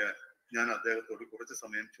ഉത്തരം പറയാൻ ഞാൻ അദ്ദേഹത്തോട് കുറച്ച്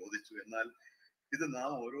സമയം ചോദിച്ചു. എന്നാൽ ഇത്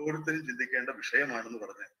നാം ഓരോരുത്തരും ചിന്തിക്കേണ്ട വിഷയമാണെന്ന്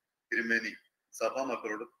പറഞ്ഞ് തിരുമേനി സഭാ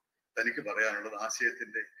മക്കളോട് തനിക്ക് പറയാനുള്ള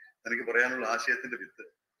ആശയത്തിന്റെ വിത്ത്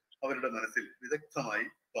അവരുടെ മനസ്സിൽ വിദഗ്ധമായി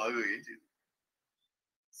പാകുകയും ചെയ്തു.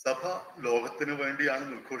 സഭ ലോകത്തിന്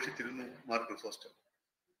വേണ്ടിയാണെന്ന് ഉദ്ഘോഷിച്ചിരുന്നു മാർ ക്രിസോസ്റ്റം.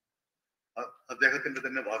 അദ്ദേഹത്തിന്റെ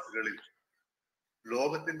തന്നെ വാക്കുകളിൽ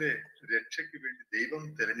ലോകത്തിന്റെ രക്ഷയ്ക്ക് വേണ്ടി ദൈവം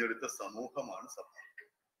തിരഞ്ഞെടുത്ത സമൂഹമാണ് സഭ.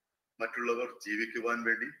 മറ്റുള്ളവർ ജീവിക്കുവാൻ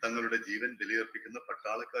വേണ്ടി തങ്ങളുടെ ജീവൻ ബലിയർപ്പിക്കുന്ന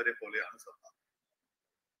പട്ടാളക്കാരെ പോലെയാണ് സഭ.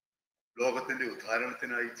 ലോകത്തിന്റെ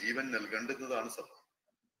ഉദ്ധാരണത്തിനായി ജീവൻ നൽകേണ്ടുന്നതാണ് സഭ.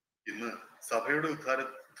 ഇന്ന് സഭയുടെ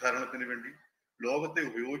ഉദ്ധാരണത്തിന് വേണ്ടി ലോകത്തെ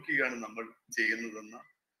ഉപയോഗിക്കുകയാണ് നമ്മൾ ചെയ്യുന്നതെന്ന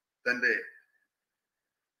തന്റെ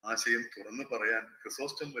ആശയം തുറന്നു പറയാൻ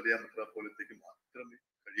ക്രിസോസ്റ്റം വലിയ മെത്രാപ്പോലിത്തയ്ക്ക് മാത്രമേ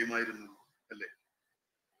കഴിയുമായിരുന്നു, അല്ലേ?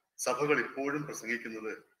 സഭകൾ ഇപ്പോഴും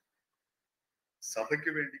പ്രസംഗിക്കുന്നത്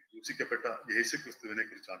സഭയ്ക്ക് വേണ്ടി ക്രൂശിക്കപ്പെട്ട യേശു ക്രിസ്തുവിനെ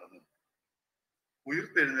കുറിച്ചാണെന്നും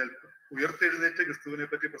ഉയർത്തെഴുന്നേറ്റ ക്രിസ്തുവിനെ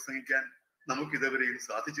പറ്റി പ്രസംഗിക്കാൻ നമുക്ക് ഇതുവരെയും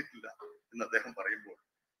സാധിച്ചിട്ടില്ല എന്ന് അദ്ദേഹം പറയുമ്പോൾ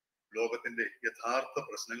ലോകത്തിന്റെ യഥാർത്ഥ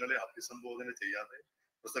പ്രശ്നങ്ങളെ അഭിസംബോധന ചെയ്യാതെ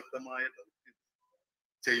പ്രസക്തമായ ദൗത്യം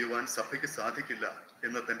ചെയ്യുവാൻ സഭയ്ക്ക് സാധിക്കില്ല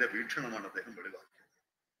എന്ന തന്റെ വീക്ഷണമാണ് അദ്ദേഹം വെളിവാക്കിയത്.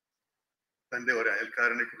 തന്റെ ഒരു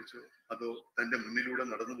അയൽക്കാരനെ കുറിച്ചോ അതോ തന്റെ മുന്നിലൂടെ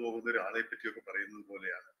നടന്നു പോകുന്ന ഒരാളെ പറ്റിയൊക്കെ പറയുന്നത്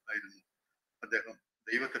ആയിരുന്നു അദ്ദേഹം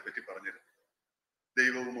ദൈവത്തെ പറ്റി പറഞ്ഞിരുന്നത്.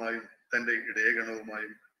 ദൈവവുമായും തന്റെ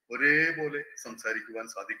ഇടയഗണവുമായും ഒരേപോലെ സംസാരിക്കുവാൻ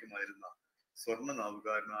സാധിക്കുമായിരുന്ന സ്വർണ്ണ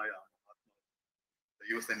നാവുകാരനായ മഹാത്മാവ്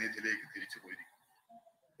ദൈവസന്നിധിയിലേക്ക് തിരിച്ചു പോയിരിക്കും.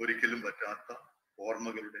 ഒരിക്കലും പറ്റാത്ത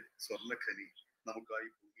ഓർമ്മകളുടെ സ്വർണ്ണഖനി നമുക്കായി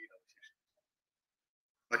ഭൂമിയിൽ അവശേഷിക്കും.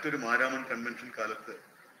 മറ്റൊരു മാരാമൺ കൺവെൻഷൻ കാലത്ത്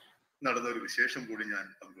നടന്ന ഒരു വിശേഷം കൂടി ഞാൻ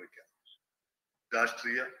പങ്കുവയ്ക്കാം.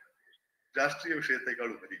 രാഷ്ട്രീയ വിഷയത്തെക്കാൾ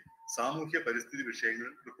ഉപരി സാമൂഹ്യ പരിസ്ഥിതി വിഷയങ്ങൾ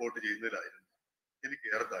റിപ്പോർട്ട് ചെയ്യുന്നതിലായിരുന്നു എനിക്ക്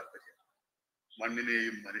ഏറെ താല്പര്യം.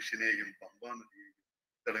 മണ്ണിനെയും മനുഷ്യനെയും പമ്പാ നദിയെയും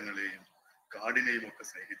സ്ഥലങ്ങളെയും കാടിനെയും ഒക്കെ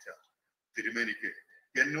സ്നേഹിച്ച തിരുമേനിക്ക്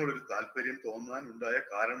എന്നോടൊരു താല്പര്യം തോന്നാൻ ഉണ്ടായ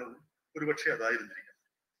കാരണവും ഒരുപക്ഷെ അതായിരുന്നിരിക്കണം.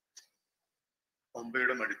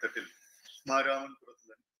 പമ്പയുടെ മടിത്തട്ടിൽ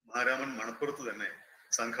മാരാമൺ മണപ്പുറത്ത് തന്നെ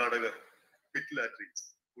സംഘാടകർ പിറ്റ്ലാട്രീസ്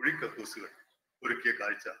കുഴിക്കക്കൂസുകൾ ഒരുക്കിയ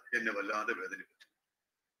കാഴ്ച എന്നെ വല്ലാതെ വേദനിപ്പിച്ചു.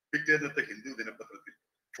 പിറ്റേന്നത്തെ ഹിന്ദു ദിനപത്രത്തിൽ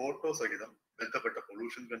ഫോട്ടോ സഹിതം ബന്ധപ്പെട്ട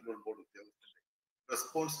പൊല്യൂഷൻ കൺട്രോൾ ബോർഡ് ഉദ്യോഗസ്ഥന്റെ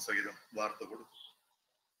റെസ്പോൺസ് സഹിതം വാർത്ത കൊടുത്തു.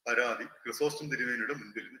 പരാതി ക്രിസോസ്റ്റം തിരുമേനിയുടെ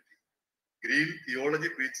മുൻപിൽ എത്തി. ഗ്രീൻ തിയോളജി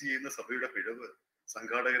പ്രീച്ച് ചെയ്യുന്ന സഭയുടെ പിഴവ്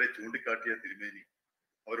സംഘാടകരെ ചൂണ്ടിക്കാട്ടിയ തിരുമേനി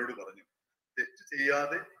അവരോട് പറഞ്ഞു, തെറ്റ്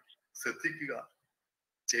ചെയ്യാതെ ശ്രദ്ധിക്കുക,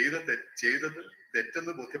 ചെയ്തത്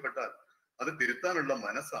തെറ്റെന്ന് ബോധ്യപ്പെട്ടാൽ അത് തിരുത്താനുള്ള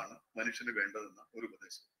മനസ്സാണ് മനുഷ്യന് വേണ്ടതെന്ന ഒരു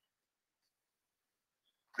ഉപദേശം.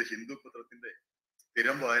 ഹിന്ദു പത്രത്തിന്റെ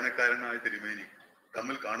സ്ഥിരം വായനക്കാരനായ തിരുമേനി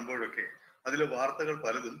തമ്മിൽ കാണുമ്പോഴൊക്കെ അതിലെ വാർത്തകൾ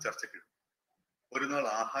പലതും ചർച്ചയ്ക്കിടും. ഒരു നാൾ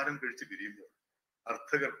ആഹാരം കഴിച്ച് പിരിയുമ്പോൾ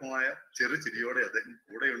അർത്ഥഗർഭമായ ചെറുചിരിയോടെ അദ്ദേഹം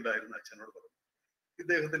കൂടെ ഉണ്ടായിരുന്ന അച്ഛനോട് പറഞ്ഞു,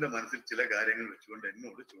 ഇദ്ദേഹത്തിന്റെ മനസ്സിൽ ചില കാര്യങ്ങൾ വെച്ചുകൊണ്ട്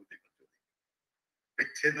എന്നോട് ചോദ്യങ്ങൾ ചോദിക്കും.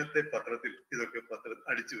 പിറ്റേന്നത്തെ പത്രത്തിൽ ഇതൊക്കെ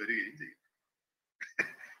അടിച്ചു വരികയും ചെയ്യും.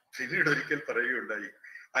 പിന്നീട് ഒരിക്കൽ പറയുകയുണ്ടായി,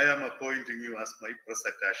 I am appointing U as my press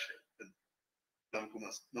attache എന്ന്.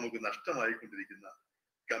 നമുക്ക് നഷ്ടമായിക്കൊണ്ടിരിക്കുന്ന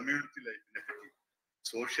കമ്മ്യൂണിറ്റി ലൈഫിനെ പറ്റി,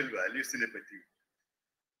 സോഷ്യൽ വാല്യൂസിനെ പറ്റി,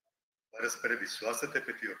 പരസ്പര വിശ്വാസത്തെ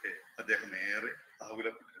പറ്റിയൊക്കെ അദ്ദേഹം ഏറെ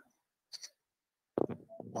ആകുലപ്പെട്ടിരുന്നു.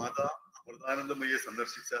 മാതാ അമൃതാനന്ദമയെ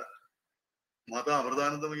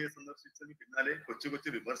സന്ദർശിച്ചതിന് പിന്നാലെ കൊച്ചു കൊച്ചു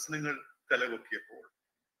വിമർശനങ്ങൾ തലപൊക്കിയപ്പോൾ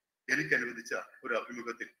എനിക്ക് അനുവദിച്ച ഒരു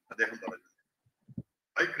അഭിമുഖത്തിൽ അദ്ദേഹം പറഞ്ഞു,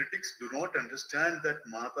 I critic critics do not understand that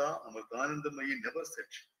Matha Amrithandamayi never said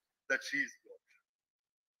that she is God.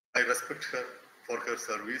 I respect her for her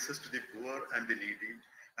services to the poor and the needy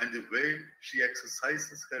and the way she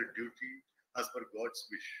exercises her duty as per God's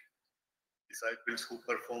wish. Disciples who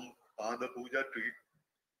perform Pada Puja to it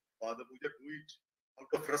out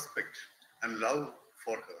of respect and love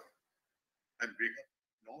for her, and we have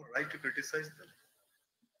no right to criticize them.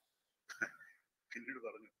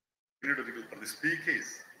 The speakers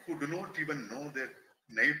who do not even know their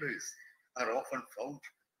neighbors are often found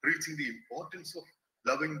preaching the importance of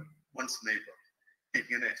loving one's neighbor.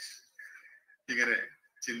 ഇങ്ങനെ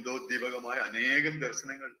ചിന്തോദ്ദീപകമായ അനേകം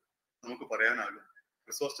ദർശനങ്ങൾ നമുക്ക് പറയാനാകും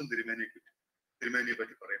ക്രിസോസ്റ്റം തിരുമേനിയെ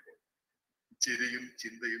പറ്റി പറയുമ്പോൾ. ചിരിയും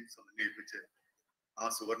ചിന്തയും സമന്വയിപ്പിച്ച് ആ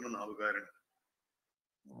സുവർണ നാവുകാരൻ,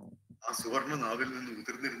 ആ സുവർണ നാവിൽ നിന്ന്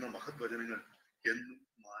ഉതിർന്നിരുന്ന മഹത് വചനങ്ങൾ എന്നും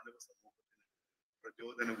മാനവ സമൂഹത്തിന്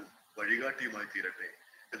പ്രചോദനവും വഴികാട്ടിയുമായി തീരട്ടെ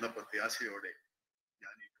എന്ന പ്രത്യാശയോടെ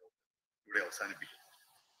ഞാൻ ഈ ടോക്ക് ഇവിടെ അവസാനിപ്പിക്കുന്നു.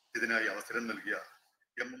 ഇതിനായി അവസരം നൽകിയ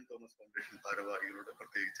MM തോമസ് ഫൗണ്ടേഷൻ ഭാരവാഹികളോട്,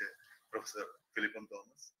 പ്രത്യേകിച്ച് പ്രൊഫസർ ഫിലിപ്പം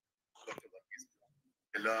തോമസ്, ഡോക്ടർ വർഗീസ്,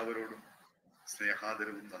 എല്ലാവരോടും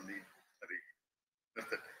സ്നേഹാദരവും നന്ദി അറിയിക്കും.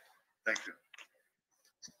 നിർത്തട്ടെ. Thank you.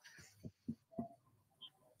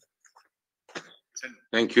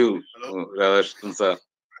 Thank you Radhakrishnan sir.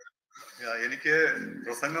 എനിക്ക്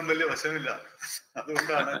പ്രസംഗം വലിയ വശമില്ല,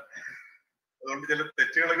 അതുകൊണ്ട് ചില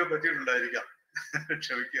തെറ്റുകളൊക്കെ പറ്റിയിട്ടുണ്ടായിരിക്കാം,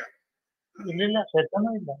 ക്ഷമിക്കുക.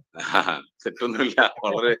 തെറ്റൊന്നുമില്ല,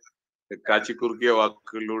 വളരെ കാച്ചിക്കുറുക്കിയ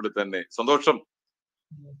വാക്കുകളിലൂടെ തന്നെ സന്തോഷം.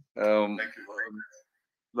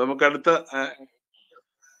 നമുക്ക് അടുത്തത്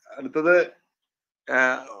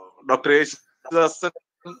ഡോക്ടർ യേശുദാസൻ.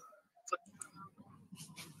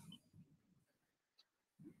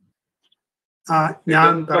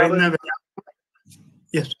 ഞാൻ പറയുന്നത്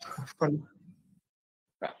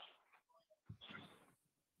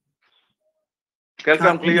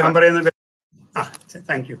ഞാൻ പറയുന്നത്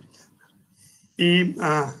താങ്ക് യു. ഈ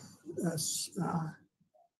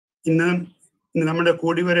ഇന്ന് നമ്മുടെ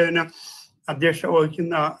കൂടിവരവിന് അധ്യക്ഷത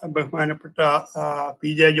വഹിക്കുന്ന ബഹുമാനപ്പെട്ട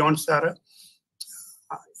PJ ജോൺ സാറ്,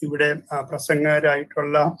 ഇവിടെ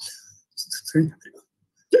പ്രസംഗകരായിട്ടുള്ള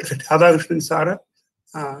രാധാകൃഷ്ണൻ സാറ്,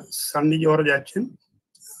 സണ്ണി ജോർജ് അച്ഛൻ,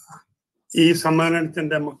 ഈ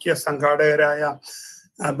സമ്മേളനത്തിന്റെ മുഖ്യ സംഘാടകരായ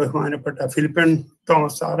ബഹുമാനപ്പെട്ട Philippan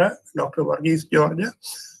Thomas sir, doctor Varghese George,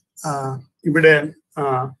 ഇവിടെ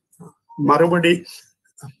മറുപടി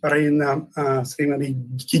പറയുന്ന ശ്രീമതി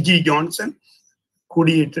ജിജി ജോൺസൺ,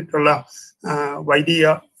 കൂടിയിട്ടിട്ടുള്ള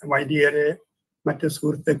വൈദികരെ, മറ്റു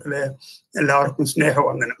സുഹൃത്തുക്കളെ, എല്ലാവർക്കും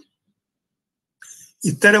സ്നേഹവന്ദനം.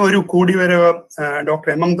 ഇത്തരം ഒരു കൂടിവരവ് ഡോക്ടർ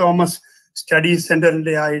MM തോമസ് സ്റ്റഡി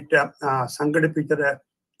സെന്ററിന്റെ ആയിട്ട് സംഘടിപ്പിച്ചത്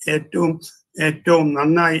ഏറ്റവും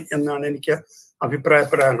നന്നായി എന്നാണ് എനിക്ക്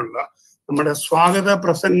അഭിപ്രായപ്പെടാനുള്ളത്. നമ്മുടെ സ്വാഗത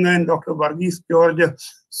പ്രസംഗൻ ഡോക്ടർ വർഗീസ് ജോർജ്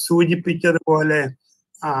സൂചിപ്പിച്ചതുപോലെ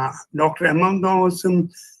ഡോക്ടർ MM തോമസും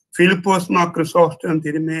ഫിലിപ്പോസ് ക്രിസോസ്റ്റം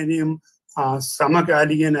തിരുമേനിയും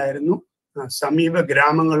സമകാലികനായിരുന്നു. സമീപ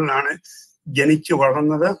ഗ്രാമങ്ങളിലാണ് ജനിച്ചു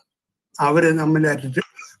വളർന്നത്. അവര് തമ്മിൽ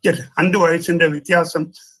 2 വയസ്സിന്റെ വ്യത്യാസം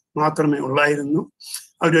മാത്രമേ ഉള്ളായിരുന്നു.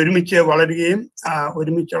 അവരൊരുമിച്ച് വളരുകയും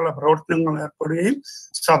ഒരുമിച്ചുള്ള പ്രവർത്തനങ്ങൾ ഏർപ്പെടുകയും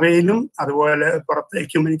സഭയിലും അതുപോലെ പുറത്ത്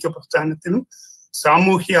എക്യുമെനിക്ക പ്രസ്ഥാനത്തിലും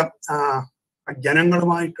സാമൂഹ്യ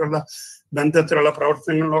ജനങ്ങളുമായിട്ടുള്ള ബന്ധത്തിലുള്ള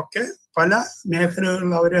പ്രവർത്തനങ്ങളിലൊക്കെ പല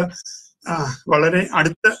മേഖലകളിൽ അവര് വളരെ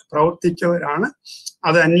അടുത്ത് പ്രവർത്തിച്ചവരാണ്.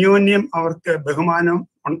 അത് അന്യോന്യം അവർക്ക് ബഹുമാനം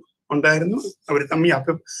ഉണ്ടായിരുന്നു. അവർ തമ്മിൽ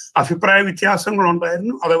അഭിപ്രായ വ്യത്യാസങ്ങൾ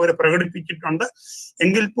ഉണ്ടായിരുന്നു, അതവർ പ്രകടിപ്പിച്ചിട്ടുണ്ട്.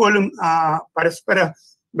 എങ്കിൽ പോലും പരസ്പര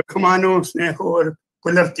ബഹുമാനവും സ്നേഹവും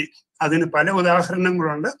പുലർത്തി. അതിന് പല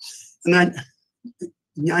ഉദാഹരണങ്ങളുണ്ട്. എന്നാൽ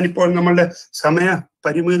ഞാനിപ്പോൾ നമ്മളുടെ സമയ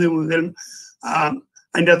പരിമിതി മുതൽ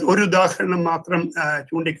അതിൻ്റെ ഒരു ഉദാഹരണം മാത്രം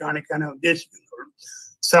ചൂണ്ടിക്കാണിക്കാൻ ഉദ്ദേശിക്കുന്നുള്ളൂ.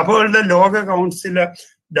 സഭകളുടെ ലോക കൗൺസില്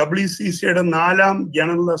WCCയുടെ 4ാം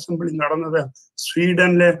ജനറൽ അസംബ്ലി നടന്നത്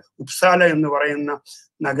സ്വീഡനിലെ ഉപ്സാല എന്ന് പറയുന്ന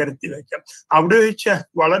നഗരത്തിൽ വെച്ച്. അവിടെ വെച്ച്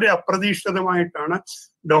വളരെ അപ്രതീക്ഷിതമായിട്ടാണ്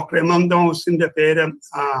ഡോക്ടർ MM തോമസിന്റെ പേര്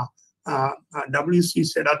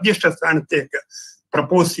WCCയുടെ അധ്യക്ഷ സ്ഥാനത്തേക്ക്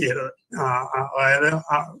പ്രപ്പോസ് ചെയ്തത്. അതായത്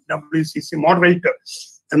WCC മോഡറേറ്റർ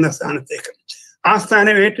എന്ന സ്ഥാനത്തേക്ക്. ആ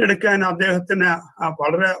സ്ഥാനം ഏറ്റെടുക്കാൻ അദ്ദേഹത്തിന്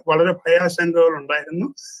വളരെ ഭയാശങ്കകൾ ഉണ്ടായിരുന്നു.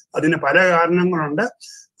 അതിന് പല കാരണങ്ങളുണ്ട്.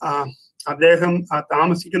 അദ്ദേഹം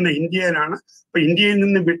താമസിക്കുന്ന ഇന്ത്യയിലാണ്. അപ്പൊ ഇന്ത്യയിൽ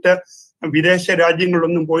നിന്ന് വിട്ട് വിദേശ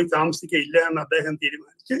രാജ്യങ്ങളിലൊന്നും പോയി താമസിക്കില്ല എന്ന് അദ്ദേഹം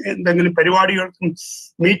തീരുമാനിച്ചു. എന്തെങ്കിലും പരിപാടികൾക്കും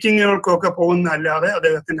മീറ്റിങ്ങുകൾക്കും ഒക്കെ പോകുന്നതല്ലാതെ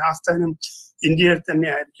അദ്ദേഹത്തിന്റെ ആസ്ഥാനം ഇന്ത്യയിൽ തന്നെ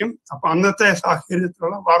ആയിരിക്കും. അപ്പൊ അന്നത്തെ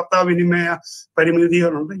സാഹചര്യത്തിലുള്ള വാർത്താവിനിമയ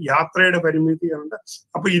പരിമിതികളുണ്ട്, യാത്രയുടെ പരിമിതികളുണ്ട്.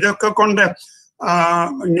 അപ്പൊ ഇതൊക്കെ കൊണ്ട്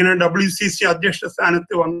ഇങ്ങനെ WCC അധ്യക്ഷ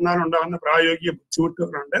സ്ഥാനത്ത് വന്നാലുണ്ടാകുന്ന പ്രായോഗിക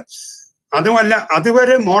ബുദ്ധിമുട്ടുകളുണ്ട്. അതുമല്ല,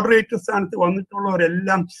 അതുവരെ മോഡറേറ്റർ സ്ഥാനത്ത്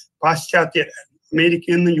വന്നിട്ടുള്ളവരെല്ലാം പാശ്ചാത്യരായിരുന്നു,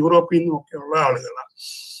 അമേരിക്കയിൽ നിന്നും യൂറോപ്പിൽ നിന്നും ഒക്കെ ഉള്ള ആളുകളാണ്.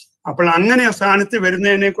 അപ്പോൾ അങ്ങനെ സ്ഥാനത്ത്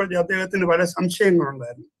വരുന്നതിനെ കുറിച്ച് അദ്ദേഹത്തിന് പല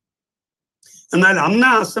സംശയങ്ങളുണ്ടായിരുന്നു. എന്നാൽ അന്ന്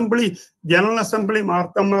അസംബ്ലി, ജനറൽ അസംബ്ലി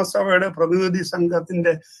മാർത്തോമാ സഭയുടെ പ്രതിനിധി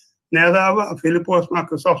സംഘത്തിന്റെ നേതാവ് ഫിലിപ്പോസ്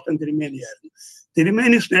ക്രിസോസ്റ്റം തിരുമേനിയായിരുന്നു.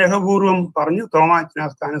 തിരുമേനി സ്നേഹപൂർവ്വം പറഞ്ഞു തോമാച്ചൻ ആ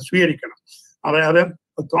സ്ഥാനം സ്വീകരിക്കണം. അതായത്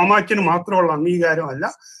തോമാച്ചന് മാത്രമുള്ള അംഗീകാരമല്ല,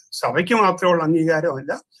 സഭയ്ക്ക് മാത്രമുള്ള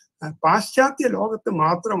അംഗീകാരമല്ല, പാശ്ചാത്യ ലോകത്ത്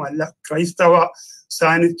മാത്രമല്ല ക്രൈസ്തവ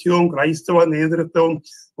സാന്നിധ്യവും ക്രൈസ്തവ നേതൃത്വവും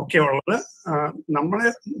ഒക്കെ ഉള്ളത്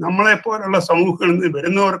നമ്മളെ പോലുള്ള സമൂഹങ്ങളിൽ നിന്ന്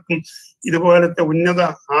വരുന്നവർക്കും ഇതുപോലത്തെ ഉന്നത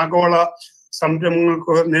ആഗോള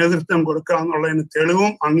സംരംഭങ്ങൾക്ക് നേതൃത്വം കൊടുക്കുക എന്നുള്ളതിന്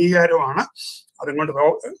തെളിവും അംഗീകാരവുമാണ്. അതുകൊണ്ട്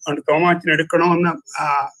തോമാച്ചൻ എടുക്കണമെന്ന്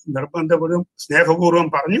നിർബന്ധപൂർവ്വം സ്നേഹപൂർവ്വം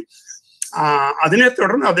പറഞ്ഞു. അതിനെ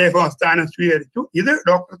തുടർന്ന് അദ്ദേഹം ആ സ്ഥാനം സ്വീകരിച്ചു. ഇത്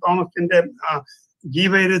ഡോക്ടർ തോമസിന്റെ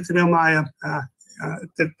ജീവചരിത്രമായ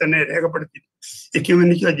തന്നെ രേഖപ്പെടുത്തി,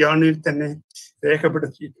 എക്യുമെനിക്കൽ ജേർണലിൽ തന്നെ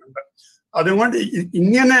രേഖപ്പെടുത്തിയിട്ടുണ്ട്. അതുകൊണ്ട്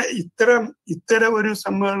ഇങ്ങനെ ഇത്തരം ഒരു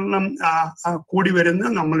സമ്മേളനം കൂടി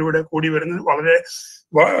വരുന്നത്, നമ്മളിവിടെ കൂടി വരുന്നത് വളരെ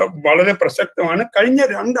വളരെ പ്രസക്തമാണ്. കഴിഞ്ഞ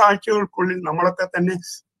 2 ആഴ്ചകൾക്കുള്ളിൽ നമ്മളൊക്കെ തന്നെ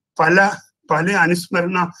പല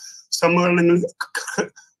അനുസ്മരണ സമ്മേളനങ്ങൾ,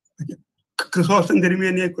 ക്രിസോസ്റ്റം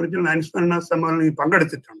തിരുമേനിയെ കുറിച്ചുള്ള അനുസ്മരണ സമ്മേളനങ്ങളിൽ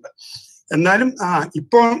പങ്കെടുത്തിട്ടുണ്ട്. എന്നാലും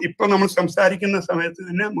ഇപ്പൊ നമ്മൾ സംസാരിക്കുന്ന സമയത്ത്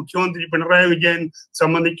തന്നെ മുഖ്യമന്ത്രി പിണറായി വിജയൻ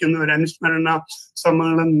സംബന്ധിക്കുന്ന ഒരു അനുസ്മരണ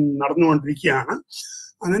സമ്മേളനം നടന്നുകൊണ്ടിരിക്കുകയാണ്.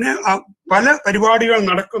 അങ്ങനെ പല പരിപാടികൾ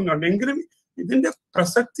നടക്കുന്നുണ്ട്. എങ്കിലും ഇതിന്റെ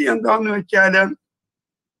പ്രസക്തി എന്താന്ന് വെച്ചാല്,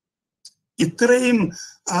 ഇത്രയും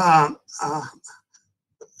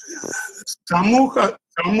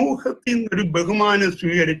സമൂഹത്തിൽ നിന്നൊരു ബഹുമാനം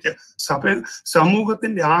സ്വീകരിച്ച്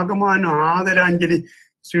സമൂഹത്തിന്റെ ആകമാനം ആദരാഞ്ജലി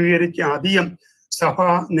സ്വീകരിച്ച് അധികം സഭാ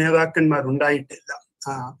നേതാക്കന്മാരുണ്ടായിട്ടില്ല.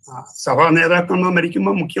 സഭാ നേതാക്കന്മാർ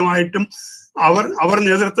മരിക്കുമ്പോൾ മുഖ്യമായിട്ടും അവർ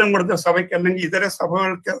നേതൃത്വം കൊടുത്ത സഭയ്ക്ക് അല്ലെങ്കിൽ ഇതര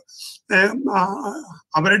സഭകൾക്ക്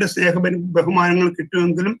അവരുടെ സ്നേഹ ബഹുമാനങ്ങൾ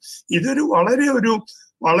കിട്ടുമെങ്കിലും ഇതൊരു വളരെ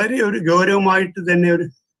ഒരു ഗൗരവമായിട്ട് തന്നെ ഒരു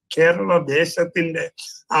കേരള ദേശത്തിന്റെ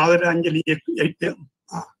ആദരാഞ്ജലി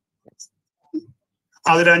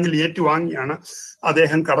ഏറ്റുവാങ്ങിയാണ്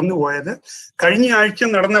അദ്ദേഹം കടന്നുപോയത്. കഴിഞ്ഞ ആഴ്ച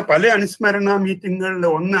നടന്ന പല അനുസ്മരണ മീറ്റിങ്ങുകളിൽ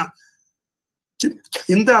ഒന്ന്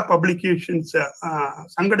ചിന്ത പബ്ലിക്കേഷൻസ്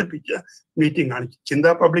സംഘടിപ്പിച്ച മീറ്റിംഗ് ആണ്. ചിന്ത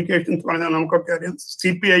പബ്ലിക്കേഷൻസ് പറഞ്ഞാൽ നമുക്കൊക്കെ അറിയാം,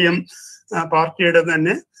 CPIM പാർട്ടിയുടെ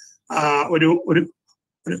തന്നെ ഒരു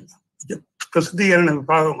പ്രസിദ്ധീകരണ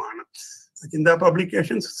വിഭാഗമാണ്. ചിന്ത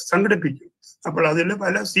പബ്ലിക്കേഷൻസ് സംഘടിപ്പിച്ചു. അപ്പോൾ അതിൽ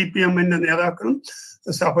പല CPM-ന്റെ നേതാക്കളും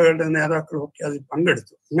സഭകളുടെ നേതാക്കളും ഒക്കെ അതിൽ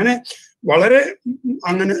പങ്കെടുത്തു. അങ്ങനെ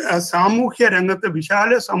സാമൂഹ്യ രംഗത്ത്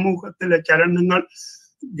വിശാല സമൂഹത്തിലെ ചലനങ്ങൾ,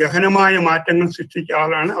 ഗഹനമായ മാറ്റങ്ങൾ സൃഷ്ടിച്ച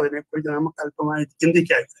ആളാണ്. അതിനെക്കുറിച്ച് നമുക്ക് അല്പമായി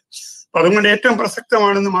ചിന്തിക്കാറുണ്ട്. അപ്പൊ അതുകൊണ്ട് ഏറ്റവും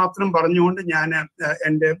പ്രസക്തമാണെന്ന് മാത്രം പറഞ്ഞുകൊണ്ട് ഞാൻ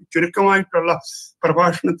എൻ്റെ ചുരുക്കമായിട്ടുള്ള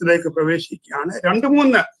പ്രഭാഷണത്തിലേക്ക് പ്രവേശിക്കുകയാണ്.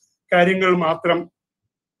 2-3 കാര്യങ്ങൾ മാത്രം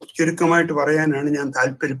ചുരുക്കമായിട്ട് പറയാനാണ് ഞാൻ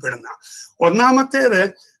താല്പര്യപ്പെടുന്നത്. ഒന്നാമത്തേത്,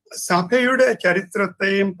 സഭയുടെ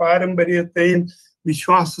ചരിത്രത്തെയും പാരമ്പര്യത്തെയും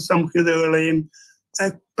വിശ്വാസ സംഹിതകളെയും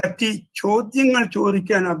പറ്റി ചോദ്യങ്ങൾ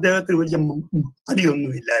ചോദിക്കാൻ അദ്ദേഹത്തിന് വലിയ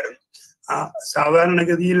മടിയൊന്നുമില്ലായിരുന്നു.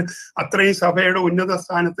 സാധാരണഗതിയിൽ അത്രയും സഭയുടെ ഉന്നത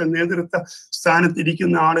സ്ഥാനത്ത്, നേതൃത്വ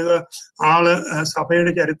സ്ഥാനത്തിരിക്കുന്ന ആള്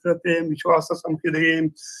സഭയുടെ ചരിത്രത്തെയും വിശ്വാസ സംഹിതയെയും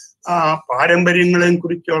പാരമ്പര്യങ്ങളെയും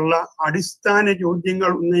കുറിച്ചുള്ള അടിസ്ഥാന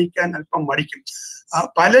ചോദ്യങ്ങൾ ഉന്നയിക്കാൻ അല്പം മടിക്കും.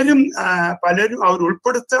 പലരും അവർ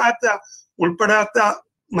ഉൾപ്പെടാത്ത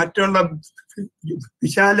മറ്റുള്ള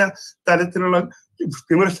വിശാല തലത്തിലുള്ള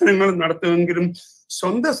വിമർശനങ്ങൾ നടത്തുമെങ്കിലും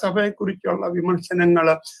സ്വന്തം സഭയെക്കുറിച്ചുള്ള വിമർശനങ്ങൾ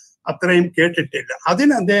അത്രയും കേട്ടിട്ടില്ല.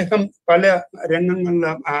 അതിന് അദ്ദേഹം പല രംഗങ്ങളിൽ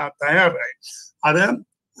തയ്യാറായി. അത്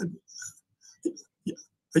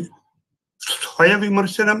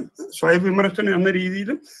സ്വയവിമർശനം എന്ന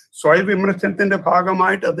രീതിയിലും സ്വയവിമർശനത്തിന്റെ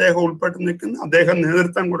ഭാഗമായിട്ട് അദ്ദേഹം ഉൾപ്പെട്ട് നിൽക്കുന്ന, അദ്ദേഹം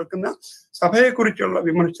നേതൃത്വം കൊടുക്കുന്ന സഭയെക്കുറിച്ചുള്ള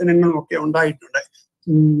വിമർശനങ്ങളും ഒക്കെ ഉണ്ടായിട്ടുണ്ട്.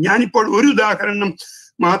 ഞാനിപ്പോൾ ഒരു ഉദാഹരണം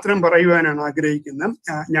മാത്രം പറയുവാനാണ് ആഗ്രഹിക്കുന്നത്.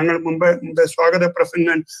 ഞങ്ങൾ മുമ്പ് സ്വാഗത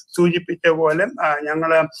പ്രസംഗൻ സൂചിപ്പിച്ച പോലെ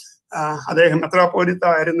അദ്ദേഹം മെത്രാപ്പോലിത്ത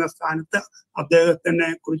ആയിരുന്ന സ്ഥാനത്ത് അദ്ദേഹത്തിനെ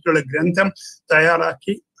കുറിച്ചുള്ള ഗ്രന്ഥം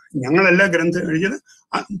തയ്യാറാക്കി. ഞങ്ങളെല്ലാ ഗ്രന്ഥം എഴുതിയത്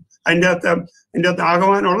അതിൻ്റെ അകത്ത്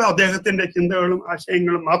ആകമാനമുള്ള അദ്ദേഹത്തിന്റെ ചിന്തകളും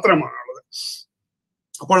ആശയങ്ങളും മാത്രമാണുള്ളത്.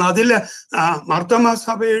 അപ്പോൾ അതിൽ മാർത്തോമാ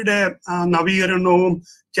സഭയുടെ നവീകരണവും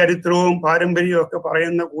ചരിത്രവും പാരമ്പര്യവും ഒക്കെ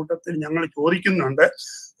പറയുന്ന കൂട്ടത്തിൽ ഞങ്ങൾ ചോദിക്കുന്നുണ്ട്,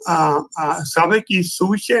 സഭയ്ക്ക് ഈ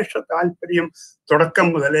സുവിശേഷ താല്പര്യം തുടക്കം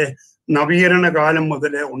മുതലേ, നവീകരണ കാലം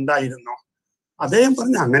മുതലേ ഉണ്ടായിരുന്നോ? അദ്ദേഹം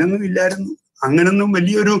പറഞ്ഞു അങ്ങനൊന്നും ഇല്ലായിരുന്നു.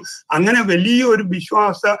 അങ്ങനെ വലിയൊരു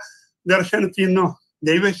വിശ്വാസ ദർശനത്തിൽ നിന്നോ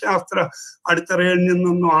ദൈവശാസ്ത്ര അടിത്തറയിൽ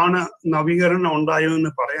നിന്നൊന്നും ആണ് നവീകരണം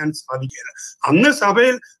ഉണ്ടായതെന്ന് പറയാൻ സാധിക്കില്ല.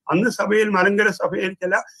 അന്ന് സഭയിൽ മലങ്കര സഭയിൽ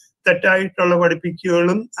ചില തെറ്റായിട്ടുള്ള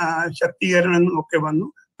പഠിപ്പിക്കലുകളും ശക്തീകരണങ്ങളും ഒക്കെ വന്നു.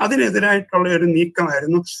 അതിനെതിരായിട്ടുള്ള ഒരു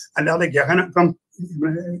നീക്കമായിരുന്നു. അല്ലാതെ ഇപ്പം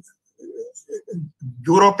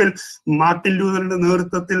യൂറോപ്പിൽ മാർട്ടിൻ ലൂതറിന്റെ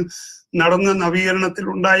നേതൃത്വത്തിൽ നടന്ന നവീകരണത്തിൽ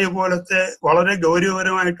ഉണ്ടായ പോലത്തെ വളരെ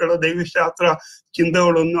ഗൗരവപരമായിട്ടുള്ള ദൈവശാസ്ത്ര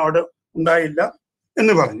ചിന്തകളൊന്നും അവിടെ ഉണ്ടായില്ല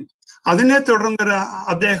എന്ന് പറഞ്ഞു. അതിനെ തുടർന്ന്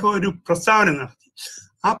അദ്ദേഹം ഒരു പ്രസ്താവന നടത്തി.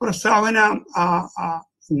 ആ പ്രസ്താവന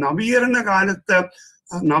നവീകരണ കാലത്ത്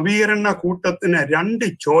നവീകരണ കൂട്ടത്തിന് 2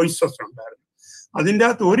 ചോയ്സസ് ഉണ്ടായിരുന്നു. അതിൻ്റെ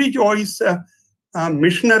അകത്ത് ഒരു ചോയ്സ്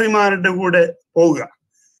മിഷണറിമാരുടെ കൂടെ പോവുക,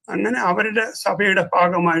 അങ്ങനെ അവരുടെ സഭയുടെ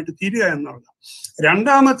ഭാഗമായിട്ട് തീരുക എന്നുള്ള.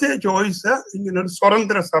 രണ്ടാമത്തെ ചോയ്സ് ഇങ്ങനെ ഒരു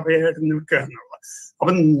സ്വതന്ത്ര സഭയായിട്ട് നിൽക്കുക എന്നുള്ള.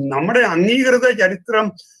 അപ്പം നമ്മുടെ അംഗീകൃത ചരിത്രം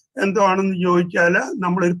എന്താണെന്ന് ചോദിച്ചാൽ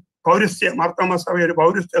നമ്മളൊരു മാർത്തോമാ സഭ ഒരു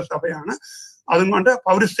പൗരസ്ത്യ സഭയാണ്. അതുകൊണ്ട്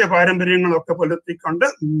പൗരസ്ത്യ പാരമ്പര്യങ്ങളൊക്കെ പുലർത്തിക്കൊണ്ട്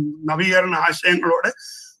നവീകരണ ആശയങ്ങളോടെ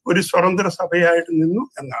ഒരു സ്വതന്ത്ര സഭയായിട്ട് നിന്നു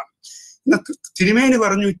എന്നാണ്. തിരുമേനി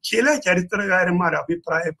പറഞ്ഞു, ചില ചരിത്രകാരന്മാർ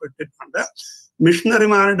അഭിപ്രായപ്പെട്ടിട്ടുണ്ട്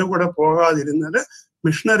മിഷണറിമാരുടെ കൂടെ പോകാതിരുന്നത്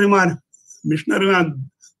മിഷണറിമാർ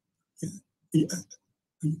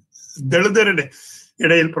ദളിതരുടെ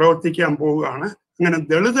ഇടയിൽ പ്രവർത്തിക്കാൻ പോവുകയാണ്. അങ്ങനെ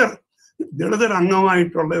ദളിതർ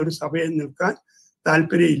അംഗമായിട്ടുള്ള ഒരു സഭയിൽ നിൽക്കാൻ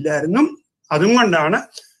താല്പര്യമില്ലായിരുന്നു. അതുകൊണ്ടാണ്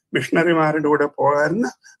മിഷണറിമാരുടെ കൂടെ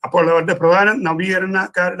പോകാറുന്നത്. അപ്പോൾ അവരുടെ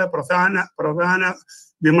നവീകരണക്കാരുടെ പ്രധാന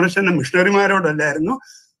വിമർശനം മിഷണറിമാരോടല്ലായിരുന്നു,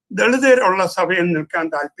 ദളിതരുള്ള സഭയിൽ നിൽക്കാൻ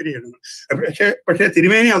താല്പര്യമായിരുന്നു. പക്ഷെ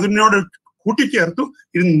തിരുമേനി അതിനോട് കൂട്ടിച്ചേർത്തു,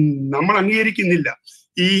 ഇത് നമ്മൾ അംഗീകരിക്കുന്നില്ല.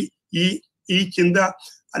 ഈ ചിന്ത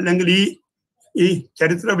അല്ലെങ്കിൽ ഈ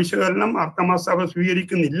ചരിത്ര വിശകലനം മാർത്തോമാ സഭ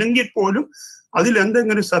സ്വീകരിക്കുന്നില്ലെങ്കിൽ പോലും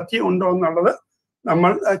അതിലെന്തെങ്കിലും സത്യം ഉണ്ടോ എന്നുള്ളത്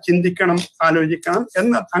നമ്മൾ ചിന്തിക്കണം, ആലോചിക്കണം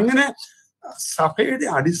എന്ന്. അങ്ങനെ സഭയുടെ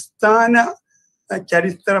അടിസ്ഥാന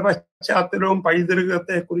ചരിത്ര പശ്ചാത്തലവും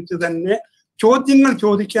പൈതൃകത്തെ കുറിച്ച് തന്നെ ചോദ്യങ്ങൾ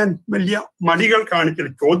ചോദിക്കാൻ വലിയ മടികൾ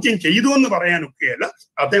കാണിച്ചില്ല. ചോദ്യം ചെയ്തു എന്ന് പറയാനൊക്കെയല്ല,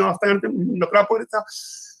 അദ്ദേഹം ആ സ്ഥാനത്ത് മെത്രാപ്പോലിത്ത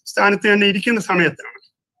സ്ഥാനത്ത് തന്നെ ഇരിക്കുന്ന സമയത്താണ്.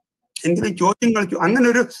 എങ്കിലും ചോദ്യങ്ങൾ അങ്ങനെ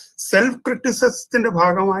ഒരു സെൽഫ് ക്രിറ്റിസിസത്തിന്റെ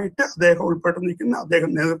ഭാഗമായിട്ട് അദ്ദേഹം ഉൾപ്പെട്ടു നിൽക്കുന്ന, അദ്ദേഹം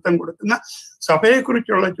നേതൃത്വം കൊടുക്കുന്ന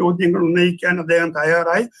സഭയെക്കുറിച്ചുള്ള ചോദ്യങ്ങൾ ഉന്നയിക്കാൻ അദ്ദേഹം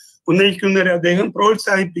തയ്യാറായി. ഉന്നയിക്കുന്നവരെ അദ്ദേഹം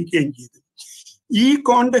പ്രോത്സാഹിപ്പിക്കുകയും ചെയ്തു. ഈ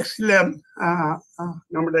കോണ്ടെക്സ്റ്റില്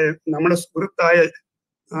നമ്മുടെ സുഹൃത്തായ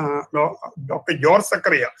ഡോക്ടർ ജോർജ്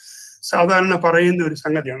സക്കറിയ സാധാരണ പറയുന്ന ഒരു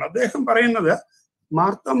സംഗതിയാണ്. അദ്ദേഹം പറയുന്നത്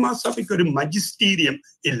മാർത്തോമാ സഭയ്ക്ക് ഒരു മജിസ്റ്റീരിയം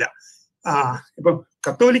ഇല്ല. ഇപ്പൊ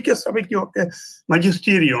കത്തോലിക്ക സഭയ്ക്കും ഒക്കെ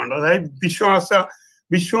മജിസ്റ്റീരിയം ഉണ്ട്. അതായത്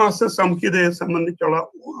വിശ്വാസ സംഹിതയെ സംബന്ധിച്ചുള്ള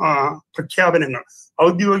പ്രഖ്യാപനങ്ങൾ,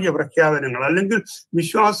 ഔദ്യോഗിക പ്രഖ്യാപനങ്ങൾ, അല്ലെങ്കിൽ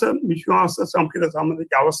വിശ്വാസ സംഹിത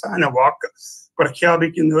സംബന്ധിച്ച് അവസാന വാക്ക്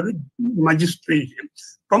പ്രഖ്യാപിക്കുന്ന ഒരു മജിസ്ട്രേറ്റ്.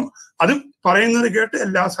 അപ്പം അത് പറയുന്നത് കേട്ട്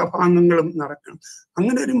എല്ലാ സഭാംഗങ്ങളും നടക്കണം.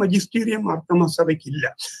 അങ്ങനെ ഒരു മജിസ്റ്റീരിയം മാർത്തോമാ സഭയ്ക്കില്ല.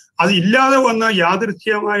 അത് ഇല്ലാതെ വന്ന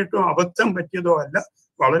യാദൃച്ഛികമായിട്ടോ അബദ്ധം പറ്റിയതോ അല്ല,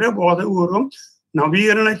 വളരെ ബോധപൂർവം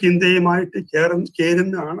നവീകരണ ചിന്തയുമായിട്ട്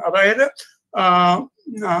ചേരുന്നതാണ്. അതായത്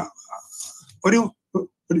ഒരു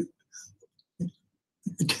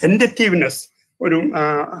ടെന്ററ്റീവ്നെസ്, ഒരു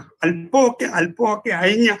അല്പമൊക്കെ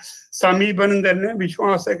അയഞ്ഞ സമീപനം തന്നെ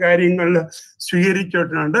വിശ്വാസ കാര്യങ്ങളിൽ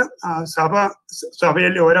സ്വീകരിച്ചിട്ടുണ്ട്.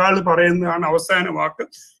 സഭയിലെ ഒരാൾ പറയുന്നതാണ് അവസാന വാക്ക്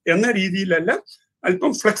എന്ന രീതിയിലല്ല,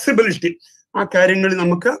 അല്പം ഫ്ലെക്സിബിലിറ്റി ആ കാര്യങ്ങളിൽ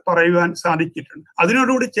നമുക്ക് പറയുവാൻ സാധിച്ചിട്ടുണ്ട്.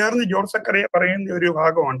 അതിനോടുകൂടി ചേർന്ന് ജോർജ് സക്കറിയ പറയുന്ന ഒരു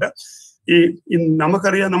ഭാഗമുണ്ട്.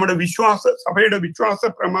 നമുക്കറിയാം, നമ്മുടെ സഭയുടെ വിശ്വാസ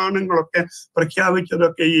പ്രമാണങ്ങളൊക്കെ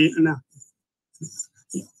പ്രഖ്യാപിച്ചതൊക്കെ ഈ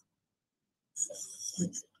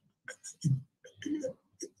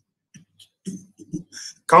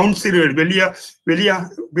കൗൺസിലുകൾ,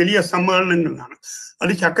 വലിയ സമ്മേളനങ്ങളാണ്.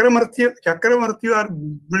 അത് ചക്രവർത്തിമാർ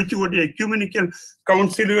വിളിച്ചുകൂട്ടിയ എക്യുമെനിക്കൽ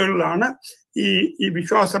കൗൺസിലുകളിലാണ് ഈ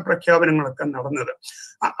വിശ്വാസ പ്രഖ്യാപനങ്ങളൊക്കെ നടന്നത്.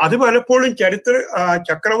 അത് പലപ്പോഴും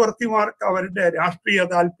ചക്രവർത്തിമാർക്ക് അവരുടെ രാഷ്ട്രീയ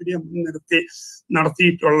താല്പര്യം മുൻനിർത്തി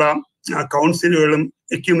നടത്തിയിട്ടുള്ള കൗൺസിലുകളും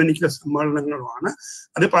എക്യുമെനിക്കൽ സമ്മേളനങ്ങളുമാണ്.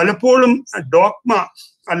 അത് പലപ്പോഴും ഡോഗ്മ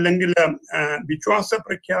അല്ലെങ്കിൽ വിശ്വാസ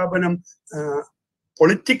പ്രഖ്യാപനം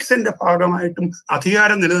പൊളിറ്റിക്സിന്റെ ഭാഗമായിട്ടും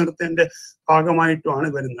അധികാരം നിലനിർത്തേണ്ട ഭാഗമായിട്ടുമാണ്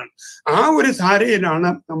വരുന്നത്. ആ ഒരു ധാരയിലാണ്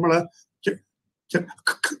നമ്മൾ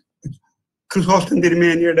ക്രിസോസ്റ്റം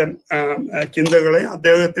തിരുമേനിയുടെ ചിന്തകളെ,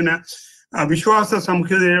 അദ്ദേഹത്തിന് വിശ്വാസ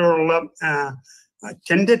സംഹിതയോടുള്ള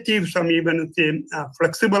ടെന്ററ്റീവ് സമീപനത്തെയും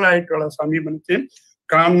ഫ്ലെക്സിബിൾ ആയിട്ടുള്ള സമീപനത്തെയും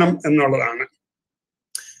കാണണം എന്നുള്ളതാണ്.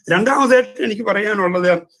 രണ്ടാമതായിട്ട് എനിക്ക്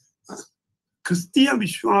പറയാനുള്ളത്, ക്രിസ്തീയ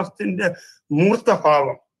വിശ്വാസത്തിന്റെ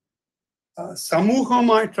മൂർത്തഭാവം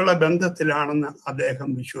സമൂഹവുമായിട്ടുള്ള ബന്ധത്തിലാണെന്ന് അദ്ദേഹം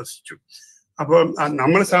വിശ്വസിച്ചു. അപ്പോൾ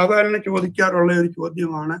നമ്മൾ സാധാരണ ചോദിക്കാറുള്ള ഒരു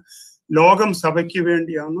ചോദ്യമാണ്, ലോകം സഭയ്ക്ക്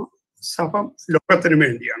വേണ്ടിയാണോ, സഭ ലോകത്തിന്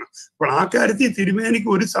വേണ്ടിയാണ്? അപ്പോൾ ആ കാര്യത്തിൽ തിരുമേനിക്ക്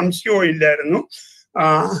ഒരു സംശയവും ഇല്ലായിരുന്നു.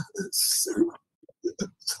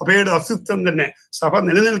 സഭയുടെ അസ്തിത്വം തന്നെ, സഭ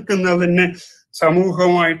നിലനിൽക്കുന്നത് തന്നെ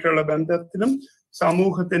സമൂഹവുമായിട്ടുള്ള ബന്ധത്തിലും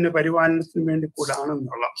സമൂഹത്തിന്റെ പരിപാലനത്തിനും വേണ്ടി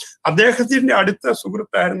കൂടാണെന്നുള്ള. അദ്ദേഹത്തിന്റെ അടുത്ത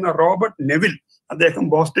സുഹൃത്തായിരുന്ന റോബർട്ട് നെവിൽ, അദ്ദേഹം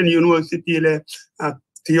ബോസ്റ്റൺ യൂണിവേഴ്സിറ്റിയിലെ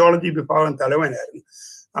തിയോളജി വിഭാഗം തലവനായിരുന്നു.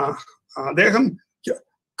 അദ്ദേഹം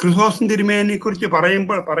ക്രിസോസ്റ്റം തിരുമേനിയെ കുറിച്ച്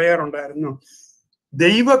പറയുമ്പോൾ പറയാറുണ്ടായിരുന്നു,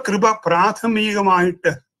 ദൈവകൃപ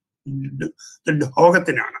പ്രാഥമികമായിട്ട്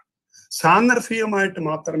ലോകത്തിനാണ്, സാന്ദർഭികമായിട്ട്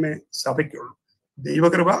മാത്രമേ സഭയ്ക്കുള്ളൂ.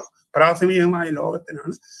 ദൈവകൃപ പ്രാഥമികമായ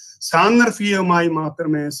ലോകത്തിനാണ്, സാന്ദർഭികമായി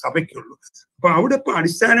മാത്രമേ സഭയ്ക്കുള്ളൂ. അപ്പൊ അവിടെ ഇപ്പൊ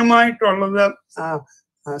അടിസ്ഥാനമായിട്ടുള്ളത്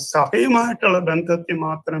സഭയുമായിട്ടുള്ള ബന്ധത്തിൽ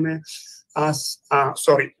മാത്രമേ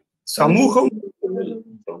സമൂഹം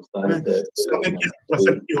സഭയ്ക്ക്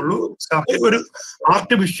പ്രസക്തിയുള്ളൂ. സഭ ഒരു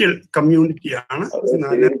ആർട്ടിഫിഷ്യൽ കമ്മ്യൂണിറ്റിയാണ്.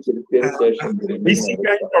 ബേസിക്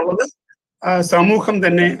ആയിട്ടുള്ളത് സമൂഹം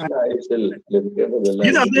തന്നെ.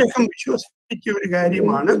 ഇത് അദ്ദേഹം വിശ്വസിച്ച ഒരു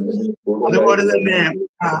കാര്യമാണ്. അതുപോലെ തന്നെ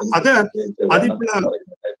അതിപ്പോ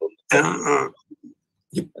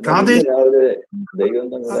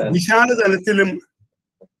വിശാല തലത്തിലും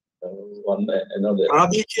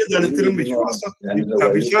പ്രാദേശിക തലത്തിലും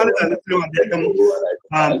വിശാല തലത്തിലും അദ്ദേഹം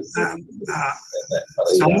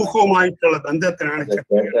സമൂഹവുമായിട്ടുള്ള ബന്ധത്തിനാണ്.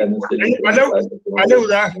 പല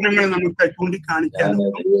ഉദാഹരണങ്ങൾ നമുക്ക് ചൂണ്ടിക്കാണിക്കാനും.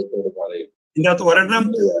 ഇതിൻ്റെ അകത്ത് ഒരെണ്ണം,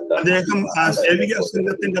 അദ്ദേഹം സേവിക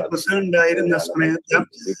സംഘത്തിന്റെ പ്രസിഡന്റ് ആയിരുന്ന സമയത്ത്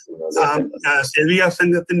സേവിക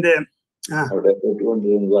സംഘത്തിന്റെ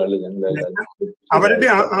അവരുടെ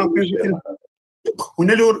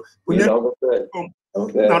പുനലൂർ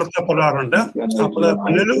നടത്തപ്പെടാറുണ്ട്. അപ്പോൾ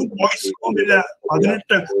പുനലൂർ ബോയ്സ് ഹോമില്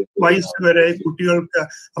 18 വയസ്സ് വരെ കുട്ടികൾക്ക്,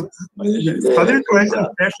 18 വയസ്സിന്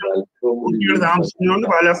ശേഷം കുട്ടികൾ താമസിക്കുന്നതുകൊണ്ട്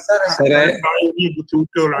പല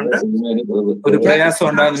ബുദ്ധിമുട്ടുകളുണ്ട്. ഒരു പ്രയാസം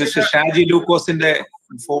ഉണ്ടാകുന്ന ഷാജി ലൂക്കോസിന്റെ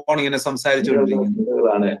ഫോൺ ഇങ്ങനെ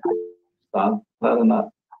സംസാരിച്ചുകൊണ്ടിരിക്കുന്നതാണ്. സാധാരണ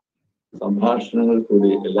സംഭാഷണങ്ങൾ കൂടി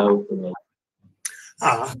എല്ലാവർക്കും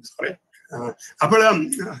അപ്പോൾ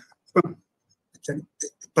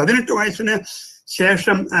 18 വയസ്സിന്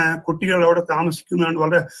ശേഷം കുട്ടികൾ അവിടെ താമസിക്കുന്നതുകൊണ്ട്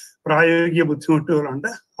വളരെ പ്രായോഗിക ബുദ്ധിമുട്ടുകളുണ്ട്.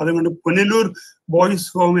 അതുകൊണ്ട് പുനലൂർ ബോയ്സ്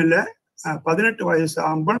ഹോമില് 18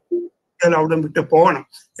 വയസ്സാകുമ്പോൾ അവിടെ വിട്ട് പോകണം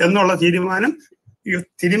എന്നുള്ള തീരുമാനം ഈ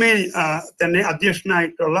തിരുമേനി തന്നെ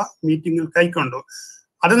അധ്യക്ഷനായിട്ടുള്ള മീറ്റിംഗിൽ കൈക്കൊണ്ടു.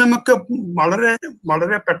 അത് നമുക്ക് വളരെ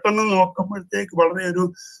വളരെ പെട്ടെന്ന് നോക്കുമ്പോഴത്തേക്ക് വളരെ ഒരു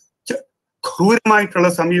ക്രൂരമായിട്ടുള്ള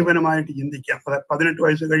സമീപനമായിട്ട് ചിന്തിക്കാം. 18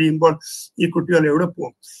 വയസ്സ് കഴിയുമ്പോൾ ഈ കുട്ടികൾ എവിടെ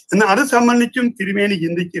പോകും എന്നാൽ അത് സംബന്ധിച്ചും തിരുമേനി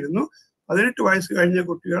ചിന്തിച്ചിരുന്നു. 18 വയസ്സ് കഴിഞ്ഞ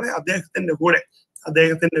കുട്ടികളെ അദ്ദേഹത്തിന്റെ കൂടെ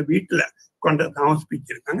അദ്ദേഹത്തിന്റെ വീട്ടില് കൊണ്ട്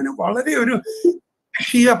താമസിപ്പിച്ചിരുന്നു. അങ്ങനെ വളരെ ഒരു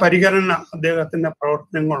ദേശീയ പരിഗണന അദ്ദേഹത്തിന്റെ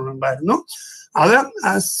പ്രവർത്തനങ്ങളുണ്ടായിരുന്നു. അത്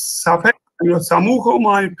സഭ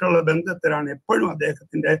സമൂഹവുമായിട്ടുള്ള ബന്ധത്തിലാണ് എപ്പോഴും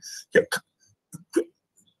അദ്ദേഹത്തിന്റെ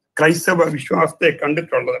ക്രൈസ്തവ വിശ്വാസത്തെ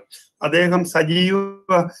കണ്ടിട്ടുള്ളത്. അദ്ദേഹം സജീവ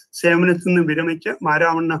സേവനത്തിൽ നിന്ന് വിരമിച്ച്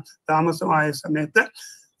മാരാമണ്ണ താമസമായ സമയത്ത്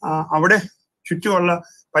അവിടെ ചുറ്റുമുള്ള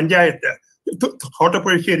പഞ്ചായത്ത്,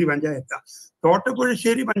 തോട്ടപ്പുഴശ്ശേരി പഞ്ചായത്ത്,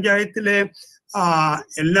 തോട്ടപ്പുഴശ്ശേരി പഞ്ചായത്തിലെ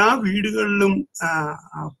എല്ലാ വീടുകളിലും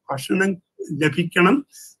ഭക്ഷണം ലഭിക്കണം.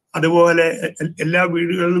 അതുപോലെ എല്ലാ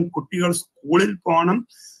വീടുകളിലും കുട്ടികൾ സ്കൂളിൽ പോകണം.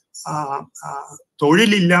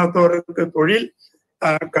 തൊഴിലില്ലാത്തവർക്ക് തൊഴിൽ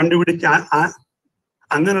കണ്ടുപിടിച്ച്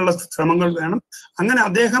അങ്ങനെയുള്ള ശ്രമങ്ങൾ വേണം. അങ്ങനെ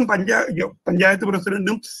അദ്ദേഹം പഞ്ചായത്ത്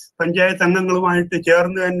പ്രസിഡന്റും പഞ്ചായത്ത് അംഗങ്ങളുമായിട്ട്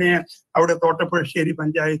ചേർന്ന് തന്നെ അവിടെ തോട്ടപ്പുഴശ്ശേരി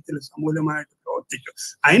പഞ്ചായത്തിൽ സമൂലമായിട്ട് പ്രവർത്തിച്ചു.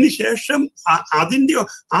 അതിനുശേഷം അതിന്റെ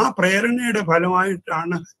ആ പ്രേരണയുടെ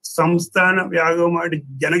ഫലമായിട്ടാണ് സംസ്ഥാന വ്യാപകമായിട്ട്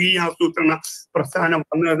ജനകീയ ആസൂത്രണ പ്രസ്ഥാനം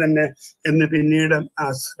വന്നത് തന്നെ എന്ന് പിന്നീട്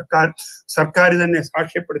സർക്കാർ തന്നെ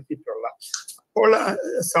സാക്ഷ്യപ്പെടുത്തിയിട്ടുള്ള. അപ്പോൾ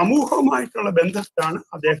സമൂഹവുമായിട്ടുള്ള ബന്ധത്താണ്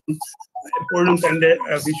അദ്ദേഹം എപ്പോഴും തന്റെ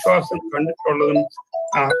വിശ്വാസം കണ്ടിട്ടുള്ളതും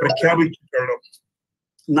പ്രഖ്യാപിച്ചിട്ടുള്ളതും.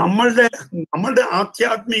 നമ്മളുടെ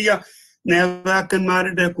ആധ്യാത്മിക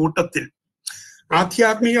നേതാക്കന്മാരുടെ കൂട്ടത്തിൽ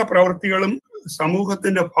ആധ്യാത്മിക പ്രവൃത്തികളും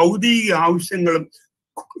സമൂഹത്തിന്റെ ഭൗതിക ആവശ്യങ്ങളും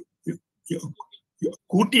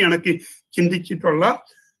കൂട്ടിയിണക്കി ചിന്തിച്ചിട്ടുള്ള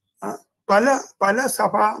പല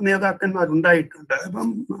സഭാ നേതാക്കന്മാരുണ്ടായിട്ടുണ്ട്.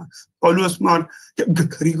 ഇപ്പം പൗലോസ്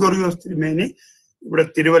ഗ്രിഗോറിയോസ് തിരുമേനി, ഇവിടെ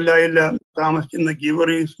തിരുവല്ലയിൽ താമസിക്കുന്ന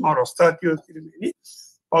ഗീവറിയോസ് മാർ ഒസ്താത്യോസ് തിരുമേനി,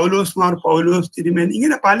 പൗലോസ് തിരുമേനി,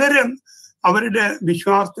 ഇങ്ങനെ പലരും അവരുടെ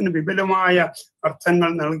വിശ്വാസത്തിന് വിപുലമായ അർത്ഥങ്ങൾ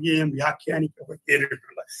നൽകുകയും വ്യാഖ്യാനിക്കുകയും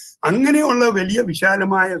ചെയ്തിട്ടുണ്ട്. അങ്ങനെയുള്ള വലിയ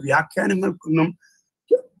വിശാലമായ വ്യാഖ്യാനങ്ങൾക്കൊന്നും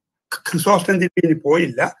ക്രിസോസ്റ്റം തിരുമേനി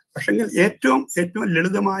പോയില്ല. പക്ഷെങ്കിൽ ഏറ്റവും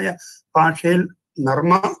ലളിതമായ ഭാഷയിൽ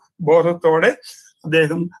നർമ്മബോധത്തോടെ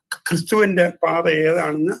അദ്ദേഹം ക്രിസ്തുവിന്റെ പാത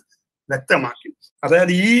ഏതാണെന്ന് വ്യക്തമാക്കി.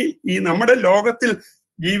 അതായത് ഈ നമ്മുടെ ലോകത്തിൽ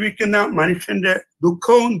ജീവിക്കുന്ന മനുഷ്യന്റെ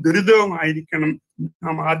ദുഃഖവും ദുരിതവുമായിരിക്കണം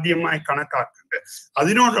നാം ആദ്യമായി കണക്കാക്കേണ്ടത്.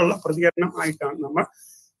 അതിനോടുള്ള പ്രതികരണമായിട്ടാണ് നമ്മൾ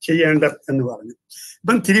ചെയ്യേണ്ടത് എന്ന് പറഞ്ഞു.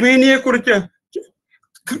 ഇപ്പം തിരുമേനിയെ കുറിച്ച്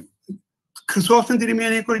ക്രിസോസ്റ്റം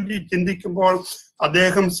തിരുമേനിയെ കുറിച്ച് ചിന്തിക്കുമ്പോൾ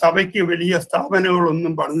അദ്ദേഹം സഭയ്ക്ക് വലിയ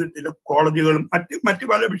സ്ഥാപനങ്ങളൊന്നും പണിതിട്ടില്ല. കോളേജുകളും മറ്റു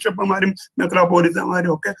പല ബിഷപ്പുമാരും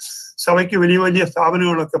മെത്രാപ്പോലിത്തമാരും ഒക്കെ സഭയ്ക്ക് വലിയ വലിയ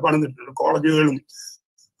സ്ഥാപനങ്ങളൊക്കെ പണിതിട്ടുണ്ട്. കോളേജുകളും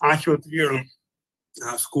ആശുപത്രികളും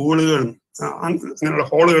സ്കൂളുകളും അങ്ങനെയുള്ള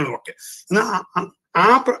ഹാളുകളും ഒക്കെ. എന്നാൽ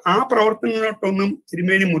ആ പ്രവർത്തനങ്ങൾക്കൊന്നും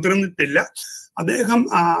തിരുമേനി മുതിർന്നിട്ടില്ല. അദ്ദേഹം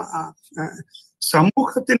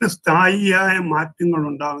സമൂഹത്തിന് സ്ഥായിയായ മാറ്റങ്ങൾ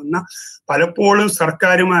ഉണ്ടാകുന്ന, പലപ്പോഴും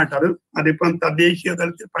സർക്കാരുമായിട്ട് അതിപ്പം തദ്ദേശീയ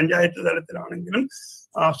തലത്തിൽ, പഞ്ചായത്ത് തലത്തിലാണെങ്കിലും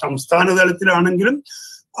സംസ്ഥാന തലത്തിലാണെങ്കിലും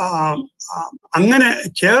അങ്ങനെ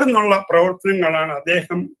ചേർന്നുള്ള പ്രവർത്തനങ്ങളാണ്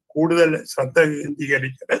അദ്ദേഹം കൂടുതൽ ശ്രദ്ധ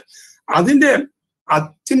കേന്ദ്രീകരിച്ചത്. അതിന്റെ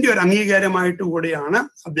ഒരു അംഗീകാരമായിട്ട് കൂടിയാണ്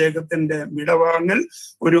അദ്ദേഹത്തിന്റെ വിടവാങ്ങൽ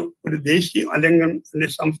ഒരു ദേശീയ അല്ലെങ്കിൽ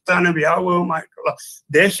സംസ്ഥാന വ്യാപകമായിട്ടുള്ള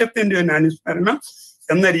ദേശത്തിന്റെ ഒരു അനുസ്മരണം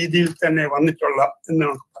എന്ന രീതിയിൽ തന്നെ വന്നിട്ടുള്ള എന്ന്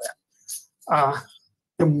നമുക്ക് പറയാം.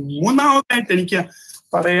 മൂന്നാമതായിട്ട് എനിക്ക്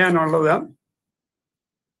പറയാനുള്ളത്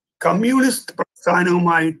കമ്മ്യൂണിസ്റ്റ്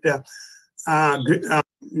പ്രസ്ഥാനവുമായിട്ട്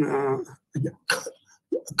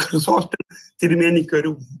ക്രിസോസ്റ്റം തിരുമേനിക്ക്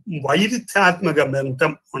ഒരു വൈരുദ്ധ്യാത്മക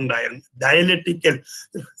ബന്ധം ഉണ്ടായിരുന്നു, ഡയലക്റ്റിക്കൽ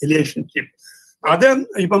റിലേഷൻഷിപ്പ്. അത്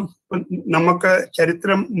ഇപ്പം നമുക്ക്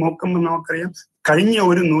ചരിത്രം നോക്കുമ്പോൾ നമുക്കറിയാം, കഴിഞ്ഞ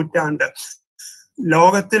ഒരു നൂറ്റാണ്ട്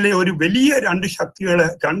ലോകത്തിലെ ഒരു വലിയ രണ്ട് ശക്തികള്,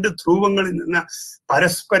 രണ്ട് ധ്രുവങ്ങളിൽ നിന്ന്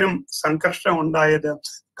പരസ്പരം സംഘർഷം ഉണ്ടായത്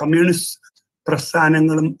കമ്മ്യൂണിസ്റ്റ്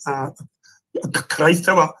പ്രസ്ഥാനങ്ങളും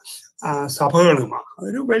ക്രൈസ്തവ സഭകളുമാണ്.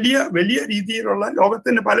 ഒരു വലിയ രീതിയിലുള്ള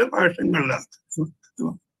ലോകത്തിന്റെ പല ഭാഷങ്ങളിലാണ്,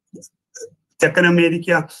 തെക്കൻ അമേരിക്ക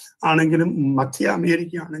ആണെങ്കിലും മധ്യ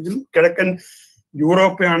അമേരിക്ക ആണെങ്കിലും കിഴക്കൻ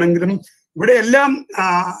യൂറോപ്പ് ആണെങ്കിലും ഇവിടെ എല്ലാം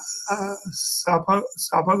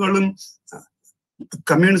സഭകളും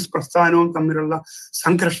കമ്മ്യൂണിസ്റ്റ് പ്രസ്ഥാനവും തമ്മിലുള്ള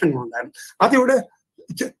സംഘർഷങ്ങളുണ്ടായിരുന്നു. അതിവിടെ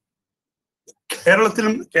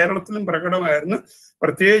കേരളത്തിലും പ്രകടമായിരുന്നു.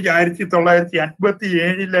 പ്രത്യേകിച്ച്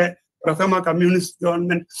 1957 പ്രഥമ കമ്മ്യൂണിസ്റ്റ്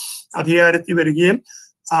ഗവൺമെന്റ് അധികാരത്തിൽ വരികയും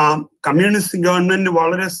കമ്മ്യൂണിസ്റ്റ് ഗവൺമെന്റ്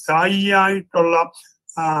വളരെ സ്ഥായിയായിട്ടുള്ള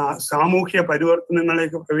സാമൂഹ്യ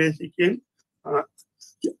പരിവർത്തനങ്ങളിലേക്ക് പ്രവേശിക്കുകയും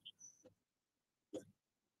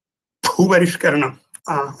ഭൂപരിഷ്കരണം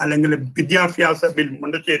അല്ലെങ്കിൽ വിദ്യാഭ്യാസ ബിൽ,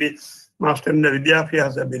 മുണ്ടശ്ശേരി മാസ്റ്ററിന്റെ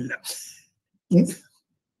വിദ്യാഭ്യാസ ബില്ല്,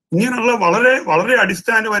 ഇങ്ങനെയുള്ള വളരെ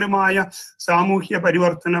അടിസ്ഥാനപരമായ സാമൂഹ്യ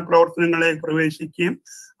പരിവർത്തന പ്രവർത്തനങ്ങളിലേക്ക് പ്രവേശിക്കുകയും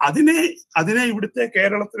അതിനെ ഇവിടുത്തെ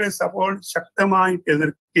കേരളത്തിലെ സഭകൾ ശക്തമായിട്ട്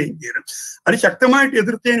എതിർക്കുകയും ചെയ്തു. അത് ശക്തമായിട്ട്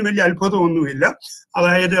എതിർത്തതിന് വലിയ അത്ഭുതമൊന്നുമില്ല.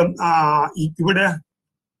 അതായത് ഇവിടെ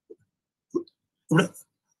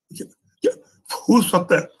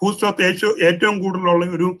ഭൂസ്വത്ത് ഏറ്റവും കൂടുതലുള്ള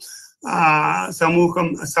ഒരു സമൂഹം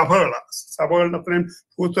സഭകളുടെ അത്രയും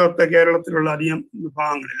ഭൂസ്വത്ത് കേരളത്തിലുള്ള അധികം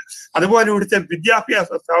വിഭാഗങ്ങളില്ല. അതുപോലെ ഇവിടുത്തെ വിദ്യാഭ്യാസ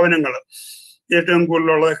സ്ഥാപനങ്ങൾ ഏറ്റവും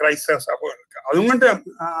കൂടുതലുള്ളത് ക്രൈസ്തവ സഭകൾക്ക്. അതുകൊണ്ട്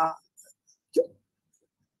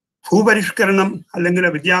ഭൂപരിഷ്കരണം അല്ലെങ്കിൽ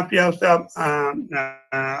വിദ്യാഭ്യാസ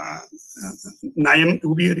നയം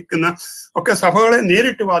രൂപീകരിക്കുന്ന ഒക്കെ സഭകളെ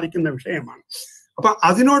നേരിട്ട് ബാധിക്കുന്ന വിഷയമാണ്. അപ്പൊ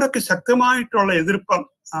അതിനോടൊക്കെ ശക്തമായിട്ടുള്ള എതിർപ്പ്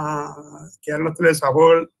കേരളത്തിലെ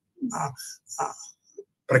സഭകൾ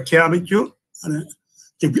പ്രഖ്യാപിച്ചു.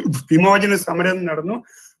 വിമോചന സമരം നടന്നു.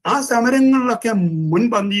 ആ സമരങ്ങളിലൊക്കെ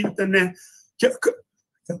മുൻപന്തിയിൽ തന്നെ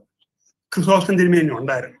ക്രിസോസ്റ്റം തിരുമേനി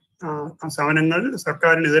ഉണ്ടായിരുന്നു. ആ സമരങ്ങൾ,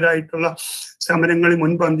 സർക്കാരിനെതിരായിട്ടുള്ള സമരങ്ങളിൽ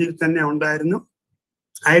മുൻപന്തിയിൽ തന്നെ ഉണ്ടായിരുന്നു.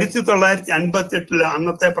 1958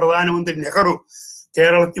 അന്നത്തെ പ്രധാനമന്ത്രി നെഹ്റു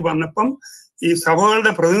കേരളത്തിൽ വന്നപ്പം ഈ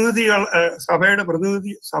സഭകളുടെ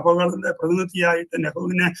പ്രതിനിധിയായിട്ട്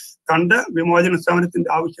നെഹ്റുവിനെ കണ്ട് വിമോചന സമരത്തിന്റെ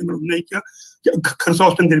ആവശ്യങ്ങൾ ഉന്നയിച്ച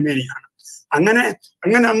ക്രിസോസ്റ്റം തിരുമേനിയാണ്. അങ്ങനെ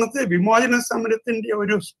അന്നത്തെ വിമോചന സമരത്തിന്റെ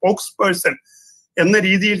ഒരു സ്പോക്സ് പേഴ്സൺ എന്ന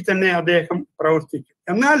രീതിയിൽ തന്നെ അദ്ദേഹം പ്രവർത്തിച്ചു.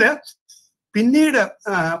 എന്നാൽ പിന്നീട്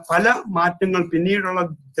പല മാറ്റങ്ങൾ, പിന്നീടുള്ള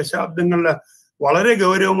ദശാബ്ദങ്ങളിൽ വളരെ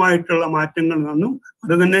ഗൗരവമായിട്ടുള്ള മാറ്റങ്ങൾ വന്നു.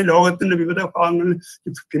 അത് തന്നെ ലോകത്തിന്റെ വിവിധ ഭാഗങ്ങളിൽ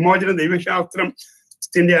വിമോചന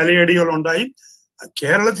ദൈവശാസ്ത്രത്തിന്റെ അലയടികൾ ഉണ്ടായി.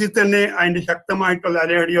 കേരളത്തിൽ തന്നെ അതിന്റെ ശക്തമായിട്ടുള്ള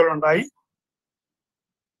അലയടികൾ ഉണ്ടായി.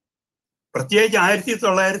 പ്രത്യേകിച്ച്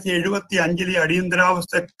 1975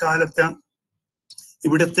 അടിയന്തരാവസ്ഥ കാലത്ത്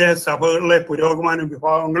ഇവിടുത്തെ സഭകളിലെ പുരോഗമന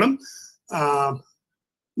വിഭാഗങ്ങളും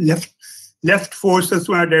ലെഫ്റ്റ്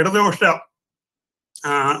ഫോഴ്സസുമായിട്ട് ഇടതുപക്ഷ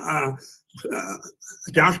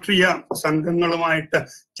രാഷ്ട്രീയ സംഘങ്ങളുമായിട്ട്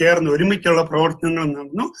ചേർന്ന് ഒരുമിച്ചുള്ള പ്രവർത്തനങ്ങൾ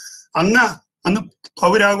നടന്നു. അന്ന്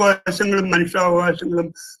പൗരാവകാശങ്ങളും മനുഷ്യാവകാശങ്ങളും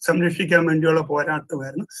സംരക്ഷിക്കാൻ വേണ്ടിയുള്ള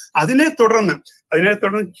പോരാട്ടമായിരുന്നു. അതിനെ തുടർന്ന്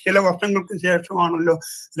ചില വർഷങ്ങൾക്ക് ശേഷമാണല്ലോ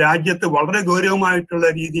രാജ്യത്ത് വളരെ ഗൗരവമായിട്ടുള്ള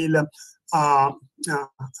രീതിയിൽ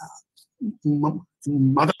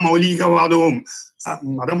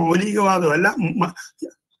മതമൗലികവാദമല്ല,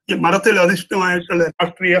 മതത്തിൽ അധിഷ്ഠിതമായിട്ടുള്ള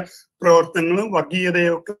രാഷ്ട്രീയ പ്രവർത്തനങ്ങളും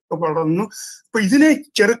വർഗീയതയൊക്കെ വളർന്നു. അപ്പൊ ഇതിനെ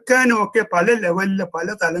ചെറുക്കാനും ഒക്കെ പല ലെവലില് പല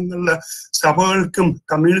തലങ്ങളില് സഭകൾക്കും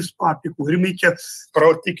കമ്മ്യൂണിസ്റ്റ് പാർട്ടിക്കും ഒരുമിച്ച്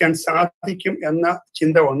പ്രവർത്തിക്കാൻ സാധിക്കും എന്ന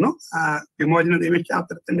ചിന്ത വന്നു. വിമോചന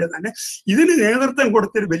ദൈവശാസ്ത്രത്തിന്റെ തന്നെ ഇതിന് നേതൃത്വം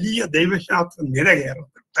കൊടുത്തൊരു വലിയ ദൈവശാസ്ത്ര നിര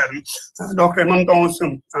കേരളത്തിലുണ്ടായിരുന്നു. ഡോക്ടർ എം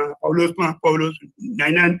തോമസും പൗലോസും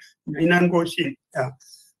നൈനാൻ കോശിയും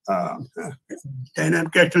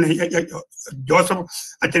ജോസഫ്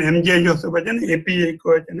അച്ഛൻ MJ ജോസഫ് അച്ഛൻ AP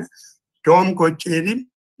അച്ഛന് ടോം കൊച്ചേരി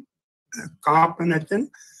കാപ്പനച്ഛൻ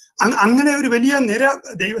അങ്ങനെ ഒരു വലിയ നിര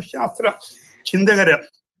ദൈവശാസ്ത്ര ചിന്തകര്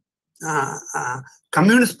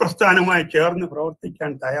കമ്മ്യൂണിസ്റ്റ് പ്രസ്ഥാനവുമായി ചേർന്ന്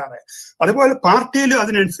പ്രവർത്തിക്കാൻ തയ്യാറായി. അതുപോലെ പാർട്ടിയിലും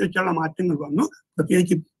അതിനനുസരിച്ചുള്ള മാറ്റങ്ങൾ വന്നു.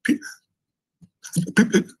 പ്രത്യേകിച്ച്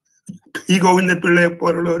ഈ ഗോവിന്ദപിള്ളയെ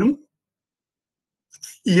പോലുള്ളവരും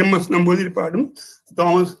EMS നമ്പൂതിരിപ്പാടും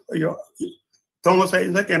Thomas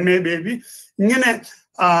Isaac MA baby ഇങ്ങനെ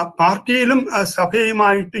പാർട്ടിയിലും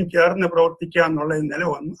സഭയുമായിട്ടും ചേർന്ന് പ്രവർത്തിക്കുക എന്നുള്ള നില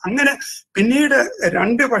വന്നു. അങ്ങനെ പിന്നീട്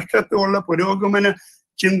രണ്ട് പക്ഷത്തുള്ള പുരോഗമന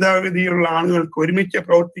ചിന്താഗതിയുള്ള ആളുകൾക്ക് ഒരുമിച്ച്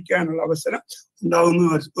പ്രവർത്തിക്കാനുള്ള അവസരം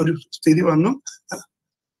ഉണ്ടാകുന്ന ഒരു സ്ഥിതി വന്നു.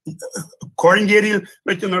 കോഴഞ്ചേരിയിൽ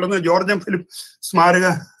വെച്ച് നടന്ന ജോർജ് ഫിലിപ്പ് സ്മാരക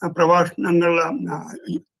പ്രഭാഷണങ്ങൾ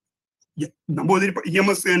നമ്പൂതിരി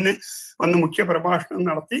EMS തന്നെ വന്ന് മുഖ്യ പ്രഭാഷണം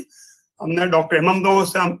നടത്തി. അന്ന് ഡോക്ടർ MM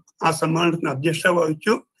തോമസ് ആ സമ്മേളനത്തിന് അധ്യക്ഷത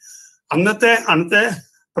വഹിച്ചു. അന്നത്തെ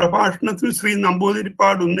പ്രഭാഷണത്തിൽ ശ്രീ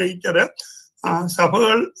നമ്പൂതിരിപ്പാട് ഉന്നയിച്ചത്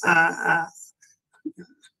സഭകൾ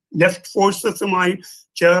ലെഫ്റ്റ് ഫോഴ്സസുമായി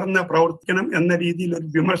ചേർന്ന് പ്രവർത്തിക്കണം എന്ന രീതിയിൽ ഒരു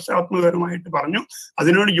വിമർശാത്മകരമായിട്ട് പറഞ്ഞു.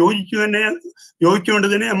 അതിനോട് യോജിച്ചുകൊണ്ട്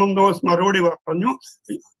തന്നെ MM തോമസ് മറുപടി പറഞ്ഞു,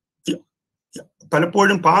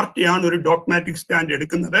 പലപ്പോഴും പാർട്ടിയാണ് ഒരു ഡോഗ്മാറ്റിക് സ്റ്റാൻഡ്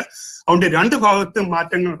എടുക്കുന്നത്, അതുകൊണ്ട് രണ്ട് ഭാഗത്തും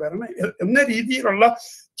മാറ്റങ്ങൾ വരണം എന്ന രീതിയിലുള്ള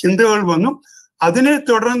ചിന്തകൾ വന്നു. അതിനെ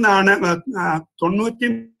തുടർന്നാണ്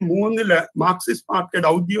 93 മാർക്സിസ്റ്റ് പാർട്ടിയുടെ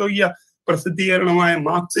ഔദ്യോഗിക പ്രസിദ്ധീകരണമായ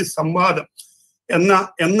മാർക്സിസ്റ്റ് സംവാദം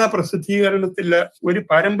എന്ന പ്രസിദ്ധീകരണത്തില് ഒരു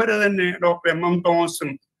പരമ്പര തന്നെ ഡോക്ടർ MM തോമസും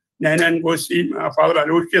Ninan കോശിയും father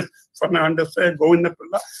Aloysius Fernandez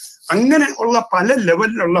Govinda Pillai അങ്ങനെ ഉള്ള പല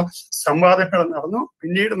ലെവലിലുള്ള സംവാദങ്ങൾ നടന്നു.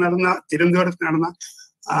 പിന്നീട് തിരുവനന്തപുരത്ത് നടന്ന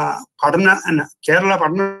കേരള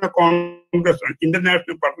പഠന കോൺഗ്രസ്,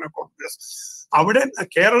 ഇന്റർനാഷണൽ പഠന കോൺഗ്രസ്, അവിടെ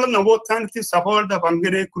കേരള നവോത്ഥാനത്തിൽ സഭകളുടെ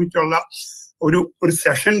പങ്കിനെ കുറിച്ചുള്ള ഒരു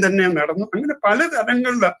സെഷൻ തന്നെ നടന്നു. അങ്ങനെ പല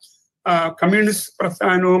തരങ്ങളില് കമ്മ്യൂണിസ്റ്റ്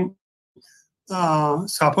പ്രസ്ഥാനവും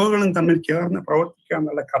സഭകളും തമ്മിൽ ചേർന്ന് പ്രവർത്തിക്കുക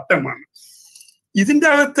എന്നുള്ള ഘട്ടമാണ്. ഇതിൻ്റെ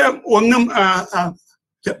അകത്ത് ഒന്നും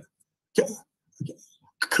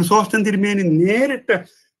ക്രിസോസ്റ്റം തിരുമേനി നേരിട്ട്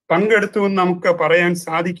പങ്കെടുത്തു എന്ന് നമുക്ക് പറയാൻ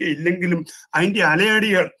സാധിക്കില്ലെങ്കിലും അതിന്റെ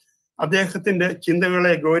അലയടികൾ അദ്ദേഹത്തിന്റെ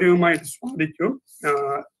ചിന്തകളെ ഗൗരവമായിട്ട് സ്വാധീനിച്ചു.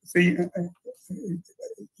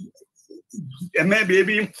 MA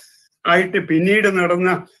ബേബിയും ആയിട്ട് പിന്നീട് നടന്ന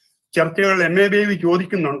ചർച്ചകളിൽ MA ബേബി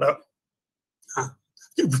ചോദിക്കുന്നുണ്ട്,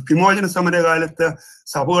 വിമോചന സമരകാലത്ത്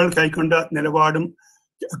സഭകൾ കൈക്കൊണ്ട നിലപാടും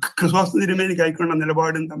ക്രിസോസ്റ്റം തിരുമേനി കൈക്കൊണ്ട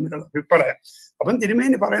നിലപാടും തമ്മിലുള്ള അഭിപ്രായം. അപ്പം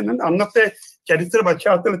തിരുമേനി പറയുന്നുണ്ട്, അന്നത്തെ ചരിത്ര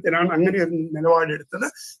പശ്ചാത്തലത്തിലാണ് അങ്ങനെ ഒരു നിലപാടെടുത്തത്,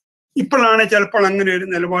 ഇപ്പോഴാണ് ചിലപ്പോൾ അങ്ങനെ ഒരു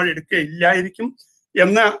നിലപാടെടുക്കുകയില്ലായിരിക്കും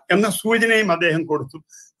എന്ന സൂചനയും അദ്ദേഹം കൊടുത്തു.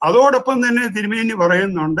 അതോടൊപ്പം തന്നെ തിരുമേനി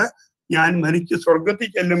പറയുന്നുണ്ട്, ഞാൻ മരിച്ച്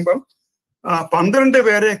സ്വർഗത്തിൽ ചെല്ലുമ്പം 12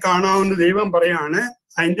 പേരെ കാണാവുന്ന ദൈവം പറയാണ്,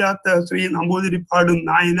 അതിൻ്റെ അകത്ത് ശ്രീ നമ്പൂതിരിപ്പാടും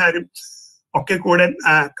നായനാരും ഒക്കെ കൂടെ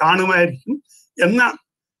കാണുമായിരിക്കും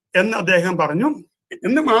എന്ന് അദ്ദേഹം പറഞ്ഞു.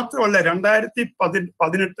 എന്ന് മാത്രമല്ല,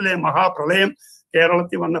 2018 മഹാപ്രളയം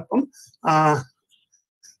കേരളത്തിൽ വന്നപ്പം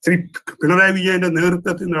ശ്രീ പിണറായി വിജയന്റെ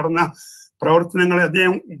നേതൃത്വത്തിൽ നടന്ന പ്രവർത്തനങ്ങളെ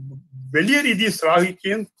അദ്ദേഹം വലിയ രീതിയിൽ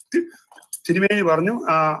ശ്ലാഘിക്കുകയും തിരുമേനി പറഞ്ഞു,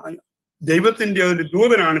 ദൈവത്തിന്റെ ഒരു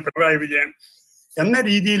ദൂതനാണ് പിണറായി വിജയൻ എന്ന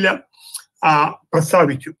രീതിയിൽ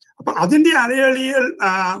പ്രസ്താവിച്ചു. അപ്പൊ അതിന്റെ അലയളികൾ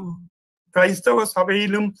ക്രൈസ്തവ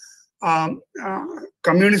സഭയിലും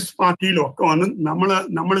കമ്മ്യൂണിസ്റ്റ് പാർട്ടിയിലും ഒക്കെ വന്ന്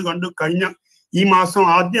നമ്മൾ കണ്ടു. കഴിഞ്ഞ ഈ മാസം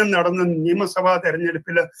ആദ്യം നടന്ന നിയമസഭാ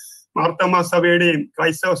തെരഞ്ഞെടുപ്പില് മാർത്തോമാ സഭയുടെയും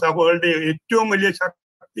ക്രൈസ്തവ സഭകളുടെയും ഏറ്റവും വലിയ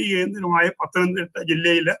ശക്തി കേന്ദ്രമായ പത്തനംതിട്ട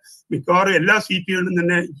ജില്ലയില് മിക്കവാറും എല്ലാ സീറ്റുകളിലും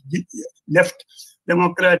തന്നെ ലെഫ്റ്റ്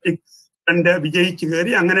ഡെമോക്രാറ്റിക് ഫ്രണ്ട് വിജയിച്ചു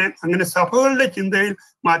കയറി. അങ്ങനെ സഭകളുടെ ചിന്തയിൽ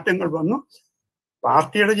മാറ്റങ്ങൾ വന്നു,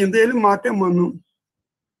 പാർട്ടിയുടെ ചിന്തയിലും മാറ്റം വന്നു.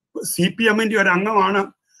 CPM-ന്റെ ഒരു അംഗമാണ്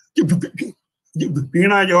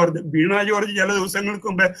വീണ ജോർജ് ചില ദിവസങ്ങൾക്ക്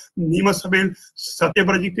മുമ്പ് നിയമസഭയിൽ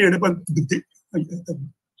സത്യപ്രതിജ്ഞ എടുപ്പം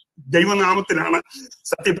ദൈവനാമത്തിലാണ്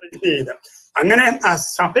സത്യപ്രതിജ്ഞ ചെയ്തത്. അങ്ങനെ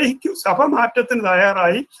സഭ മാറ്റത്തിന്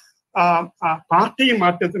തയ്യാറായി, പാർട്ടി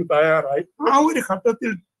മാറ്റത്തിന് തയ്യാറായി. ആ ഒരു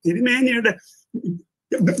ഘട്ടത്തിൽ തിരുമേനിയുടെ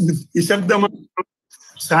നിശബ്ദമായ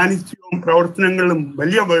സാന്നിധ്യവും പ്രവർത്തനങ്ങളും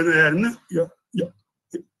വലിയ വലുതായിരുന്നു.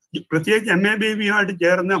 പ്രത്യേകിച്ച് MA ബേബിയുമായിട്ട്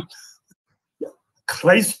ചേർന്ന്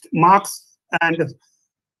ക്രൈസ്റ്റ് മാർക്സ് ആൻഡ്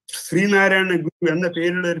ശ്രീനാരായണ ഗുരു എന്ന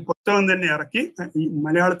പേരിലുള്ള ഒരു പുസ്തകം തന്നെ ഇറക്കി,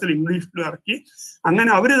 മലയാളത്തിൽ ഇംഗ്ലീഷിലും ഇറക്കി.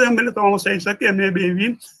 അങ്ങനെ അവര് തമ്മിൽ തോമസ് ഐസക്, എം എ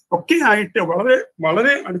ബേബിയും ഒക്കെ ആയിട്ട് വളരെ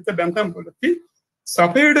വളരെ അടുത്ത ബന്ധം പുലർത്തി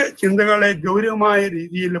സഭയുടെ ചിന്തകളെ ഗൗരവമായ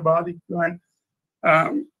രീതിയിൽ ബാധിക്കുവാൻ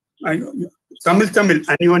തമ്മിൽ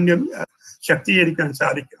അന്യോന്യം ശക്തീകരിക്കാൻ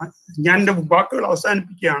സാധിക്കും. ഞാൻ എൻ്റെ വാക്കുകൾ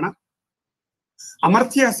അവസാനിപ്പിക്കുകയാണ്.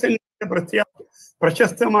 അമർത്യ സെന്നിന്റെ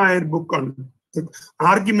പ്രശസ്തമായ ഒരു ബുക്കുണ്ട്,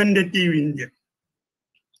 ആർഗ്യുമെന്റേറ്റീവ് ഇന്ത്യ.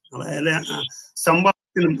 അതായത്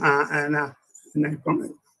സംവാദത്തിനും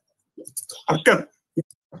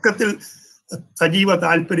തർക്കത്തിൽ സജീവ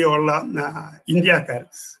താല്പര്യമുള്ള ഇന്ത്യക്കാർ.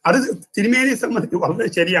 അത് തിരുമേനിയെ സംബന്ധിച്ച് വളരെ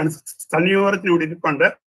ശരിയാണ്. തന്നിയോരത്തിലൂടെ ഇരിപ്പുണ്ട്.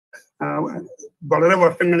 വളരെ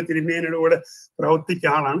വർഷങ്ങൾ തിരുമേനിയുടെ കൂടെ പ്രവർത്തിച്ച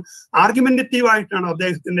ആളാണ്. ആർഗ്യുമെന്റേറ്റീവ് ആയിട്ടാണ്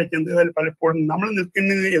അദ്ദേഹത്തിന്റെ ചിന്തകൾ പലപ്പോഴും നമ്മൾ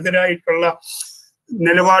നിൽക്കുന്നതിന് എതിരായിട്ടുള്ള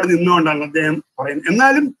നിലപാട് നിന്നുകൊണ്ടാണ് അദ്ദേഹം പറയുന്നത്.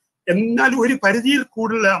 എന്നാലും ഒരു പരിധിയിൽ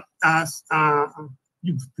കൂടുതൽ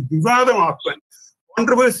വിവാദമാക്കാൻ,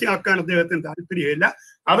 കോൺട്രവേഴ്സി ആക്കാൻ അദ്ദേഹത്തിന് താല്പര്യമില്ല.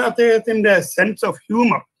 അത് അദ്ദേഹത്തിന്റെ സെൻസ് ഓഫ്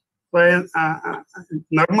ഹ്യൂമർ,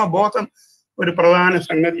 നർമ്മബോധം ഒരു പ്രധാന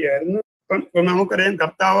സംഗതിയായിരുന്നു. ഇപ്പം നമുക്കറിയാം,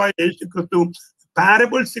 കർത്താവായ യേശു ക്രിസ്തു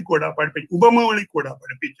പാരബിൾസിൽ കൂടെ പഠിപ്പിച്ചു, ഉപമകളിൽ കൂടെ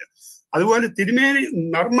പഠിപ്പിച്ചു. അതുപോലെ തിരുമേനി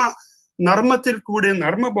നർമ്മത്തിൽ കൂടെ,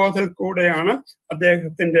 നർമ്മബോധത്തിൽ കൂടെയാണ്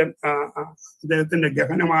അദ്ദേഹത്തിന്റെ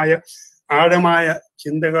ഗഹനമായ ആഴമായ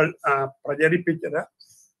ചിന്തകൾ പ്രചരിപ്പിച്ചത്.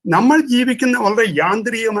 നമ്മൾ ജീവിക്കുന്ന വളരെ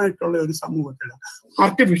യാന്ത്രികമായിട്ടുള്ള ഒരു സമൂഹത്തിലാണ്,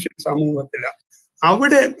 ആർട്ടിഫിഷ്യൽ സമൂഹത്തിലാണ്.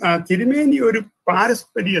 അവിടെ തിരുമേനി ഒരു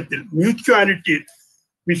പാരസ്പര്യത്തിൽ, മ്യൂച്വാലിറ്റിയിൽ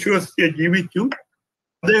വിശ്വസിച്ച് ജീവിച്ചു.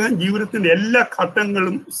 അദ്ദേഹം ജീവിതത്തിന്റെ എല്ലാ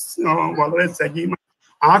ഘട്ടങ്ങളും വളരെ സജീവമായി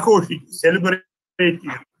ആഘോഷിക്കും, സെലിബ്രേറ്റ്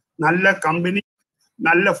ചെയ്യും. നല്ല കമ്പനി,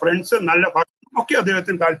 നല്ല ഫ്രണ്ട്സ്, നല്ല ഭക്ഷണം ഒക്കെ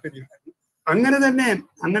അദ്ദേഹത്തിന് താല്പര്യമായിരുന്നു. അങ്ങനെ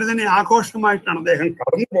തന്നെ ആഘോഷമായിട്ടാണ് അദ്ദേഹം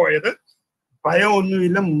കടന്നുപോയത്.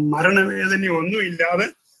 ഭയമൊന്നുമില്ല, മരണവേദനയൊന്നുമില്ലാതെ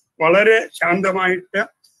വളരെ ശാന്തമായിട്ട്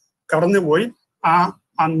കടന്നുപോയി.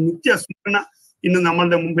 ആ നിത്യസ്മരണ ഇന്ന്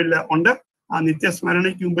നമ്മളുടെ മുമ്പിൽ ഉണ്ട്. ആ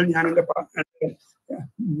നിത്യസ്മരണയ്ക്ക് മുമ്പിൽ ഞാൻ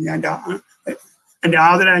എൻ്റെ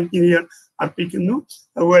ആദരാഞ്ജലി അർപ്പിക്കുന്നു.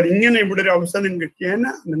 അതുപോലെ ഇങ്ങനെ ഇവിടെ ഒരു അവസരം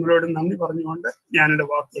കിട്ടിയതിന് നിങ്ങളോട് നന്ദി പറഞ്ഞുകൊണ്ട് ഞാൻ എൻ്റെ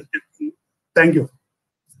വാക്കുകൾ കേൾക്കുന്നു. Thank you.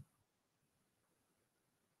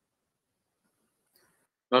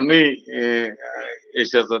 നന്ദി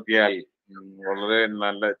സത്യാൽ. വളരെ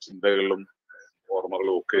നല്ല ചിന്തകളും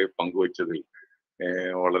ഓർമ്മകളും ഒക്കെ പങ്കുവച്ചതിൽ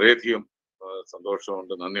വളരെയധികം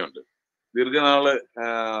സന്തോഷമുണ്ട്, നന്ദിയുണ്ട്. ദീർഘനാള്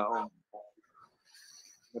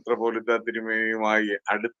മെട്രോപൊളിറ്റൻ തിരുമേനിയുമായി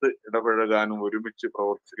അടുത്ത് ഇടപഴകാനും ഒരുമിച്ച്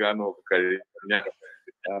പ്രവർത്തിക്കാനും ഒക്കെ കഴിഞ്ഞ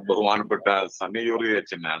ബഹുമാനപ്പെട്ട സമയൂറി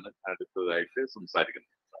അച്ഛനാണ് അടുത്തതായിട്ട്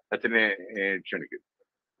സംസാരിക്കുന്നത്. അച്ഛനെ ക്ഷണിക്കുന്നു.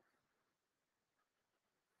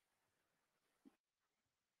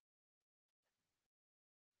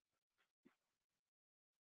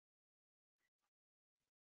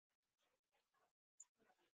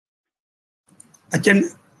 അച്ഛൻ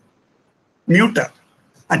മ്യൂട്ടാ.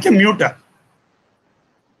 അച്ഛൻ മ്യൂട്ടാ.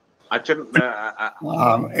 അച്ഛൻ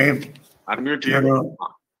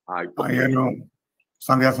ഒരു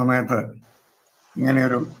സന്ധ്യാസമയത്ത്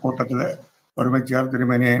ഇങ്ങനെയൊരു കൂട്ടത്തില് ഒരുമിച്ച്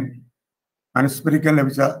തിരുമേനിയെ അനുസ്മരിക്കാൻ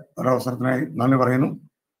ലഭിച്ച ഒരവസരത്തിനായി നന്ദി പറയുന്നു.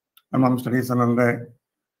 MM സ്റ്റഡി സെന്ററിന്റെ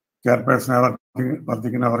ചെയർപേഴ്സണായി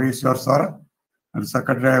വർത്തിക്കുന്ന ഈശ്വർ സാർ,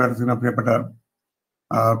 സെക്രട്ടറിയായി വർത്തിക്കുന്ന പ്രിയപ്പെട്ട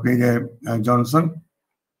PJ ജോൺസൺ,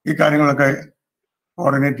 ഈ കാര്യങ്ങളൊക്കെ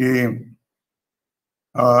കോർഡിനേറ്റ് ചെയ്യുകയും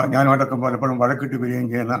ഞാനുമായിട്ടൊക്കെ പലപ്പോഴും വഴക്കിട്ട് വരികയും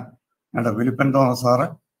ചെയ്യുന്ന ഞങ്ങളുടെ ഫിലിപ്പൻ തോമസ് സാറ്,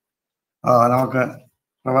 നമുക്ക്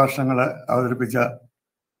പ്രഭാഷണങ്ങൾ അവതരിപ്പിച്ച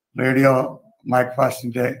റേഡിയോ മൈക്ക്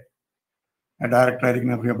ഫാസ്റ്റിൻ്റെ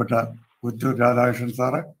ഡയറക്ടറായിരിക്കുന്ന പ്രിയപ്പെട്ട പുറ്റൂർ രാധാകൃഷ്ണൻ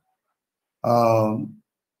സാറ്,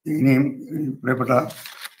 ഇനിയും പ്രിയപ്പെട്ട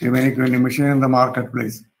തിരുമേനിക്ക് വേണ്ടി mission in the market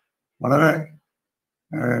place വളരെ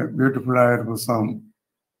ബ്യൂട്ടിഫുള്ളായ ഒരു പുസ്തകം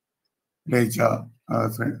രചിച്ച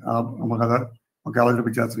നമുക്കത് ഒക്കെ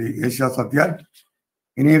അവതരിപ്പിച്ച ശ്രീ സത്യാൽ.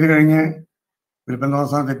 ഇനി ഇത് കഴിഞ്ഞ് ഫിലിപ്പൻ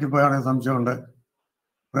തോമസ് തെറ്റിപ്പോയാണെങ്കിൽ സംശയമുണ്ട്.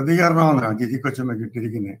 പ്രതികരണമെന്നാണ് ജിജി കൊച്ചമ്മയ്ക്ക്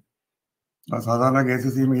ഇട്ടിരിക്കുന്നത്. സാധാരണ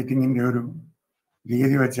KCC മീറ്റിങ്ങിൻ്റെ ഒരു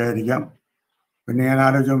രീതി വെച്ചായിരിക്കാം. പിന്നെ ഞാൻ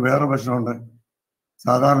ആലോചിച്ചു വേറെ പ്രശ്നമുണ്ട്.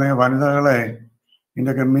 സാധാരണ വനിതകളെ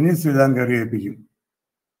ഇതിൻ്റെയൊക്കെ മിനിറ്റ്സ് എഴുതാൻ കയറി ഏൽപ്പിക്കും.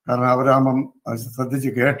 കാരണം അവരാകുമ്പം ശ്രദ്ധിച്ച്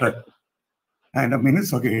കേട്ട് അതിൻ്റെ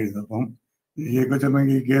മിനിറ്റ്സൊക്കെ എഴുതും. അപ്പം ജിജി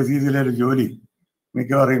കൊച്ചമ്മയ്ക്ക് KCCയിലെ ഒരു ജോലി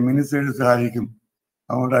മിക്കവാറും മിനിറ്റ്സ് എഴുതായിരിക്കും.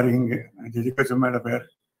 അതുകൊണ്ടായിരിക്കും ജിജി കൊച്ചമ്മയുടെ പേര്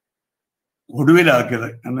ഒടുവിലാക്കിയത്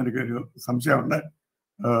എന്നെനിക്കൊരു സംശയമുണ്ട്.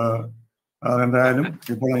 അതെന്തായാലും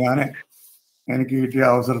ഇപ്പോൾ എനിക്ക് കിട്ടിയ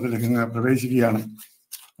അവസരത്തിൽ പ്രവേശിക്കുകയാണ്.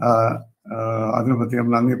 അതിന്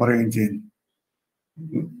പ്രത്യേകം നന്ദി പറയുകയും ചെയ്യുന്നു.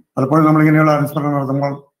 പലപ്പോഴും നമ്മളിങ്ങനെയുള്ള അനുസ്മരണം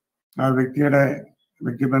നടത്തുമ്പോൾ ആ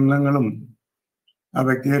വ്യക്തിബന്ധങ്ങളും ആ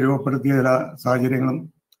വ്യക്തിയെ രൂപപ്പെടുത്തിയ ചില സാഹചര്യങ്ങളും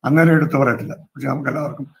അന്നേരം എടുത്തു പറയത്തില്ല. പക്ഷെ നമുക്ക്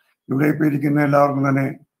എല്ലാവർക്കും ഇവിടെ ഇപ്പോൾ ഇരിക്കുന്ന എല്ലാവർക്കും തന്നെ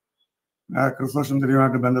ക്രിസ്തോസ്റ്റം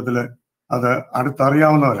തിരുമായിട്ട് ബന്ധത്തിൽ അത്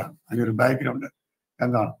അടുത്തറിയാവുന്നവരാണ്. അതിനൊരു ബാക്ക്ഗ്രൗണ്ട്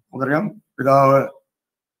എന്താണ് നമുക്കറിയാം. പിതാവ്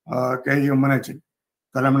കെ ഇ ഉമ്മനച്ചൻ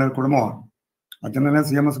കലമണൽ കുടുംബമാണ്. അച്ഛൻ തന്നെ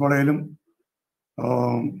CMS കോളേജിലും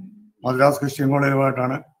മദ്രാസ് ക്രിസ്ത്യൻ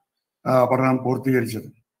കോളേജുമായിട്ടാണ് പഠനം പൂർത്തീകരിച്ചത്.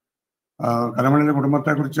 കലമണിലെ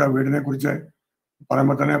കുടുംബത്തെക്കുറിച്ച്, ആ വീടിനെ കുറിച്ച്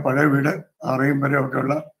പറയുമ്പോൾ തന്നെ പഴയ വീട് അറിയും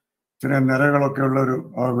വരെയൊക്കെയുള്ള ചെറിയ നിരകളൊക്കെ ഉള്ള ഒരു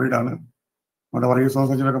വീടാണ്. നമ്മുടെ വർഗീസ്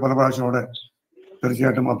സോസച്ചിലൊക്കെ പല പ്രാവശ്യം അവിടെ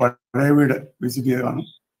തീർച്ചയായിട്ടും ആ പഴയ വീട് വിസിറ്റ് ചെയ്തതാണ്.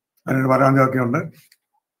 അതിനൊരു വരാന്തയൊക്കെ ഉണ്ട്.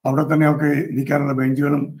 അവിടെ തന്നെയൊക്കെ ഇരിക്കാനുള്ള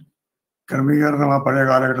ബെഞ്ചുകളും ക്രമീകരണം ആ പഴയ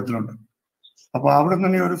കാലഘട്ടത്തിലുണ്ട്. അപ്പൊ അവിടെ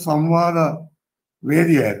തന്നെ ഒരു സംവാദ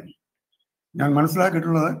വേദിയായിരുന്നു. ഞാൻ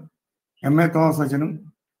മനസ്സിലാക്കിയിട്ടുള്ളത് MA തോമസ് അച്ഛനും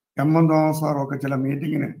MM തോമസ് സാറും ഒക്കെ ചില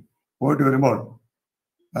മീറ്റിങ്ങിന് പോയിട്ട് വരുമ്പോൾ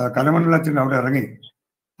കലമണ്ഡല അച്ഛൻ അവിടെ ഇറങ്ങി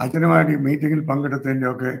അച്ഛനുമായിട്ട് ഈ മീറ്റിങ്ങിൽ പങ്കെടുത്തതിൻ്റെ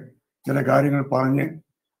ഒക്കെ ചില കാര്യങ്ങൾ പറഞ്ഞ്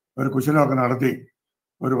ഒരു കുശലമൊക്കെ നടത്തി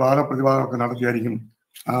ഒരു വാദപ്രതിവാദമൊക്കെ നടത്തിയായിരിക്കും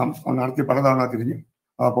നടത്തി പലതവണ തിരിഞ്ഞ്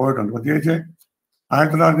പോയിട്ടുണ്ട്. പ്രത്യേകിച്ച്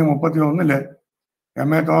 1931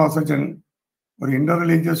 MA തോമസ് അച്ഛൻ ഒരു Inter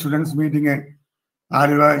religious students meeting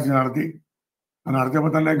Aluva വെച്ച്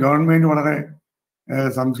നടത്തിയപ്പോൾ തന്നെ ഗവൺമെന്റ് വളരെ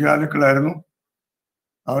സംശയാലുക്കളായിരുന്നു.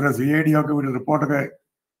 അവരുടെ CID ഒക്കെ ഒരു റിപ്പോർട്ടൊക്കെ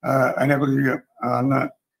അതിനെക്കുറിച്ച് അന്ന്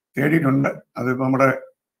തേടിയിട്ടുണ്ട്. അതിപ്പോൾ നമ്മുടെ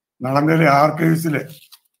നളന്തയിലെ ആർക്കൈവ്സിൽ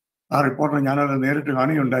ആ റിപ്പോർട്ടർ ഞാനത് നേരിട്ട്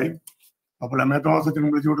കാണുകയുണ്ടായി. അപ്പോൾ MA തോമസ് അച്ഛൻ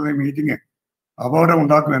വിളിച്ചുകൊടുത്ത മീറ്റിംഗ് അപകടം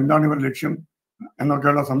ഉണ്ടാക്കും, എന്താണ് ഇവരുടെ ലക്ഷ്യം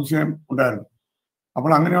എന്നൊക്കെയുള്ള സംശയം ഉണ്ടായിരുന്നു.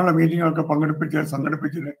 അപ്പോൾ അങ്ങനെയുള്ള മീറ്റിങ്ങുകളൊക്കെ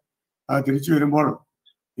സംഘടിപ്പിച്ചിട്ട് തിരിച്ചു വരുമ്പോൾ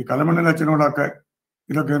ഈ കലമണ്ഡല അച്ഛനോടൊക്കെ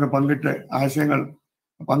ഇതൊക്കെ ഒന്ന് പങ്കിട്ട് ആശയങ്ങൾ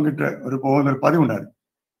പങ്കിട്ട് പോകുന്നൊരു പതിവുണ്ടായിരുന്നു.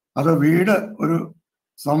 അത് വീട് ഒരു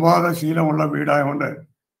സംവാദശീലമുള്ള വീടായതുകൊണ്ട്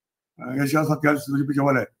യേശുദാസ് സത്യാൽ സൂചിപ്പിച്ച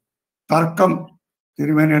പോലെ തർക്കം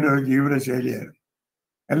തിരുമേനിയുടെ ഒരു ജീവിത ശൈലിയായിരുന്നു.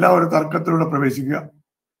 എല്ലാവരും തർക്കത്തിലൂടെ പ്രവേശിക്കുക,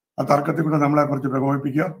 ആ തർക്കത്തിൽ കൂടെ നമ്മളെ കുറിച്ച്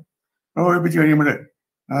പ്രകോപിപ്പിച്ച് കഴിയുമ്പോൾ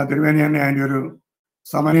തിരുമേനി തന്നെ അതിൻ്റെ ഒരു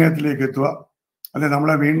സമന്വയത്തിലേക്ക് എത്തുക. അല്ലെ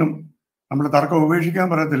നമ്മളെ വീണ്ടും നമ്മുടെ തർക്കം ഉപേക്ഷിക്കാൻ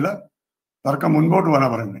പറയത്തില്ല, തർക്കം മുൻപോട്ട്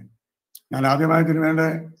പോകാനാണ് പറയുന്നത്. ഞാൻ ആദ്യമായി തിരുമേനിയുടെ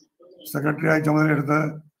സെക്രട്ടറിയായി ചുമതലയെടുത്ത്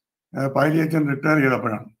പൈലിയച്ചൻ റിട്ടയർ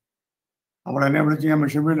ചെയ്തപ്പോഴാണ്. അപ്പോൾ എന്നെ വിളിച്ച് ഞാൻ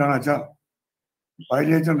മിഷൻ ഫീൽഡിലാണ്, അച്ഛാ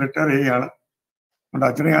പൈലിയച്ചൻ റിട്ടയർ ചെയ്യുകയാണ്, അതുകൊണ്ട്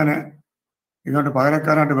അച്ഛനെ ഞാൻ ഇങ്ങോട്ട്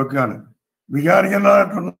പകരക്കാരായിട്ട് വെക്കുകയാണ്.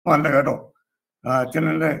 വികാരിജനറായിട്ടൊന്നും അല്ല കേട്ടോ,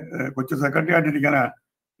 അച്ഛനെ കൊച്ചു സെക്രട്ടറി ആയിട്ടിരിക്കാനാ,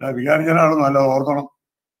 വികാരിജനറാണെന്നും അല്ല, ഓർക്കണം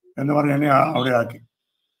എന്ന് പറഞ്ഞ് എന്നെ അവിടെ ആക്കി.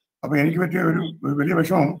 അപ്പൊ എനിക്ക് പറ്റിയ ഒരു വലിയ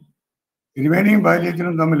വിഷമം, തിരുമേനിയും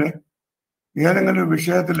പൈലിയച്ചനും തമ്മിൽ ഏതെങ്കിലും ഒരു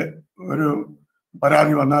വിഷയത്തിൽ ഒരു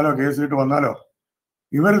പരാതി വന്നാലോ കേസ് ഇട്ട് വന്നാലോ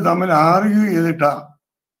ഇവർ തമ്മിൽ ആർഗ്യൂ ചെയ്തിട്ട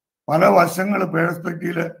പല വശങ്ങൾ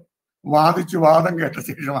പേഴ്സ്പെക്റ്റീവില് വാദം കേട്ട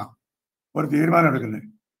ശേഷമാണ് ഒരു തീരുമാനം എടുക്കുന്നത്.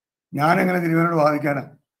 ഞാനെങ്ങനെ തിരുമേനോട് വാദിക്കാനോ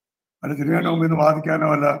അല്ല തിരുമേനോട് മുമ്പിൽ നിന്ന് വാദിക്കാനോ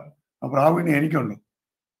അല്ല പ്രാവീണ്യം എനിക്കുണ്ട്.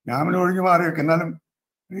 ഞാൻ ഒഴിഞ്ഞു മാറിയൊക്കെ എന്നാലും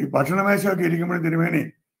ഈ ഭക്ഷണമേശയൊക്കെ ഇരിക്കുമ്പോഴും തിരുമേനി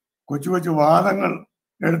കൊച്ചു കൊച്ചു വാദങ്ങൾ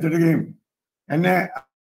എടുത്തിടുകയും എന്നെ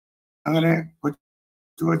അങ്ങനെ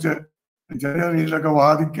കൊച്ചു കൊച്ച് ചെറിയ രീതിയിലൊക്കെ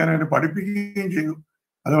വാദിക്കാനായിട്ട് പഠിപ്പിക്കുകയും ചെയ്തു.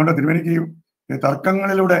 അതുകൊണ്ട് തിരുമേനിക്ക്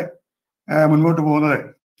തർക്കങ്ങളിലൂടെ മുൻപോട്ട് പോകുന്നത്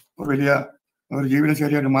വലിയ ഒരു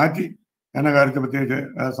ജീവിതശൈലിയായിട്ട് മാറ്റി എന്ന കാര്യത്തിൽ പ്രത്യേകിച്ച്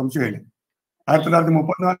സംശയമില്ല.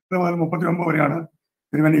 1934 മുതൽ 39 വരെയാണ്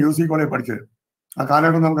തിരുമേനി UC കോളേജിൽ പഠിച്ചത്. ആ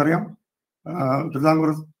കാലഘട്ടം നമുക്കറിയാം. തിരുവിതാംകൂർ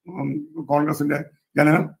കോൺഗ്രസിന്റെ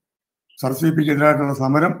ജനനം, സർ CP എതിരായിട്ടുള്ള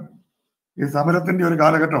സമരം, ഈ സമരത്തിന്റെ ഒരു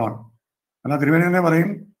കാലഘട്ടമാണ്. എന്നാൽ തിരുമേനി തന്നെ പറയും,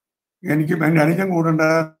 എനിക്ക് എൻ്റെ അനുജൻ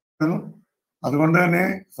കൂട്ടുണ്ടായിരുന്നു, അതുകൊണ്ട് തന്നെ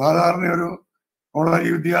സാധാരണ ഒരു കോളേജ്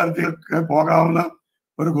വിദ്യാർത്ഥികൾക്ക് പോകാവുന്ന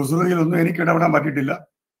ഒരു കുസൃതിയിലൊന്നും എനിക്ക് ഇടപെടാൻ പറ്റിയിട്ടില്ല.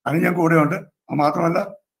 അനുജൻ കൂടെയുണ്ട്. മാത്രമല്ല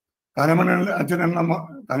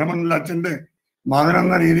കലമണ്ഡല അച്ഛൻ്റെ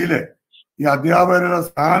മകനെന്ന രീതിയിൽ ഈ അധ്യാപകരുടെ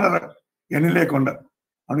സ്ഥാനത എന്നിലേക്കുണ്ട്.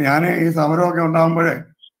 അതുകൊണ്ട് ഞാൻ ഈ സമരമൊക്കെ ഉണ്ടാകുമ്പോഴേ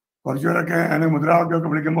കുറച്ചുപേരൊക്കെ അതിനെ മുദ്രാവാക്യമൊക്കെ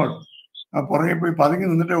വിളിക്കുമ്പോൾ പുറകെ പോയി പതുങ്ങി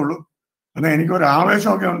നിന്നിട്ടേ ഉള്ളൂ. എന്നാൽ എനിക്കൊരു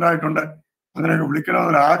ആവേശമൊക്കെ ഉണ്ടായിട്ടുണ്ട്, അങ്ങനെയൊക്കെ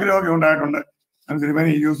വിളിക്കണമെന്നൊരു ആഗ്രഹമൊക്കെ ഉണ്ടായിട്ടുണ്ട്. ഞാൻ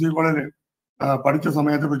തിരുമേനി UC കോളേജിൽ പഠിച്ച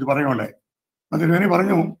സമയത്തെ കുറിച്ച് പറയുകയുണ്ടായി. തിരുമേനി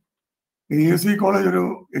പറഞ്ഞു, UC കോളേജ് ഒരു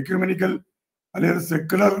എക്യുമെനിക്കൽ അല്ലെങ്കിൽ ഒരു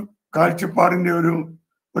സെക്കുലർ കാഴ്ചപ്പാടിന്റെ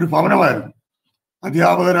ഒരു ഭവനമായിരുന്നു.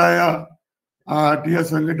 അധ്യാപകരായ TS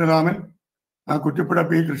Venkitaraman, Kuttippuzha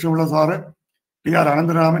P Krishnapillai sir, TR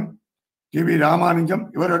Anantharaman, TV Ramanujam,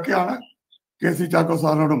 ഇവരൊക്കെയാണ് KC Chacko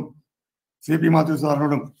സാറിനോടും CP Mathew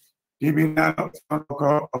സാറിനോടും TB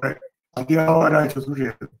ഒക്കെ അധ്യാപകരായ ശുശ്രൂഷ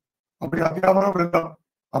ചെയ്തത്. അപ്പൊ ഈ അധ്യാപക വൃന്ദം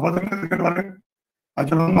അപ്പൊ തന്നെ പറഞ്ഞു,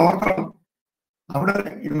 അച്ഛനൊന്ന് ഓർക്കണം, അവിടെ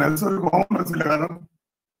ഈ മെൽസ് ഒരു കോമൺ മെൽസില്ല. കാരണം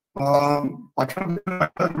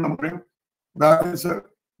ഭക്ഷണത്തിന് പറയും ബാലൻസ്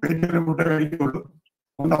വെജിറ്റേറിയൻ ഫുഡ് കഴിക്കുള്ളൂ.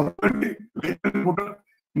 അതുകൊണ്ട് അവർക്ക് വേണ്ടി വെജിറ്റേറിയൻ ഫുഡ്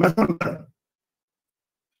മെസ്സുണ്ട്.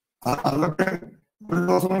 അതൊക്കെ ഒരു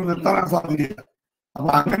ദിവസം നിർത്താൻ സാധിക്കില്ല. അപ്പൊ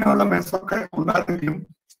അങ്ങനെയുള്ള മെസ്സൊക്കെ ഉണ്ടായിരുന്നെങ്കിലും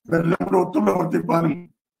ഇതെല്ലാം കൂടെ ഒത്തുപ്രവർത്തിപ്പാനും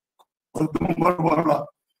മുമ്പോട്ട് പോകാനുള്ള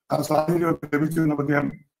ആ സാഹചര്യമൊക്കെ ലഭിച്ചു എന്ന് അദ്ദേഹം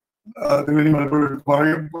തിരുമേനി പലപ്പോഴും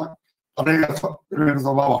പറയും പറയുക തിരുമേനിയുടെ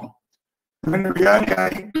സ്വഭാവമാണ്. തിരുമേനി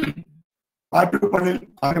വികാരിയായി പാറ്റുപള്ളിയിൽ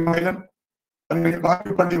ആദ്യമായാലും അല്ലെങ്കിൽ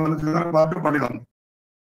പാറ്റുപള്ളി വന്നു പാറ്റുപള്ളി വന്നു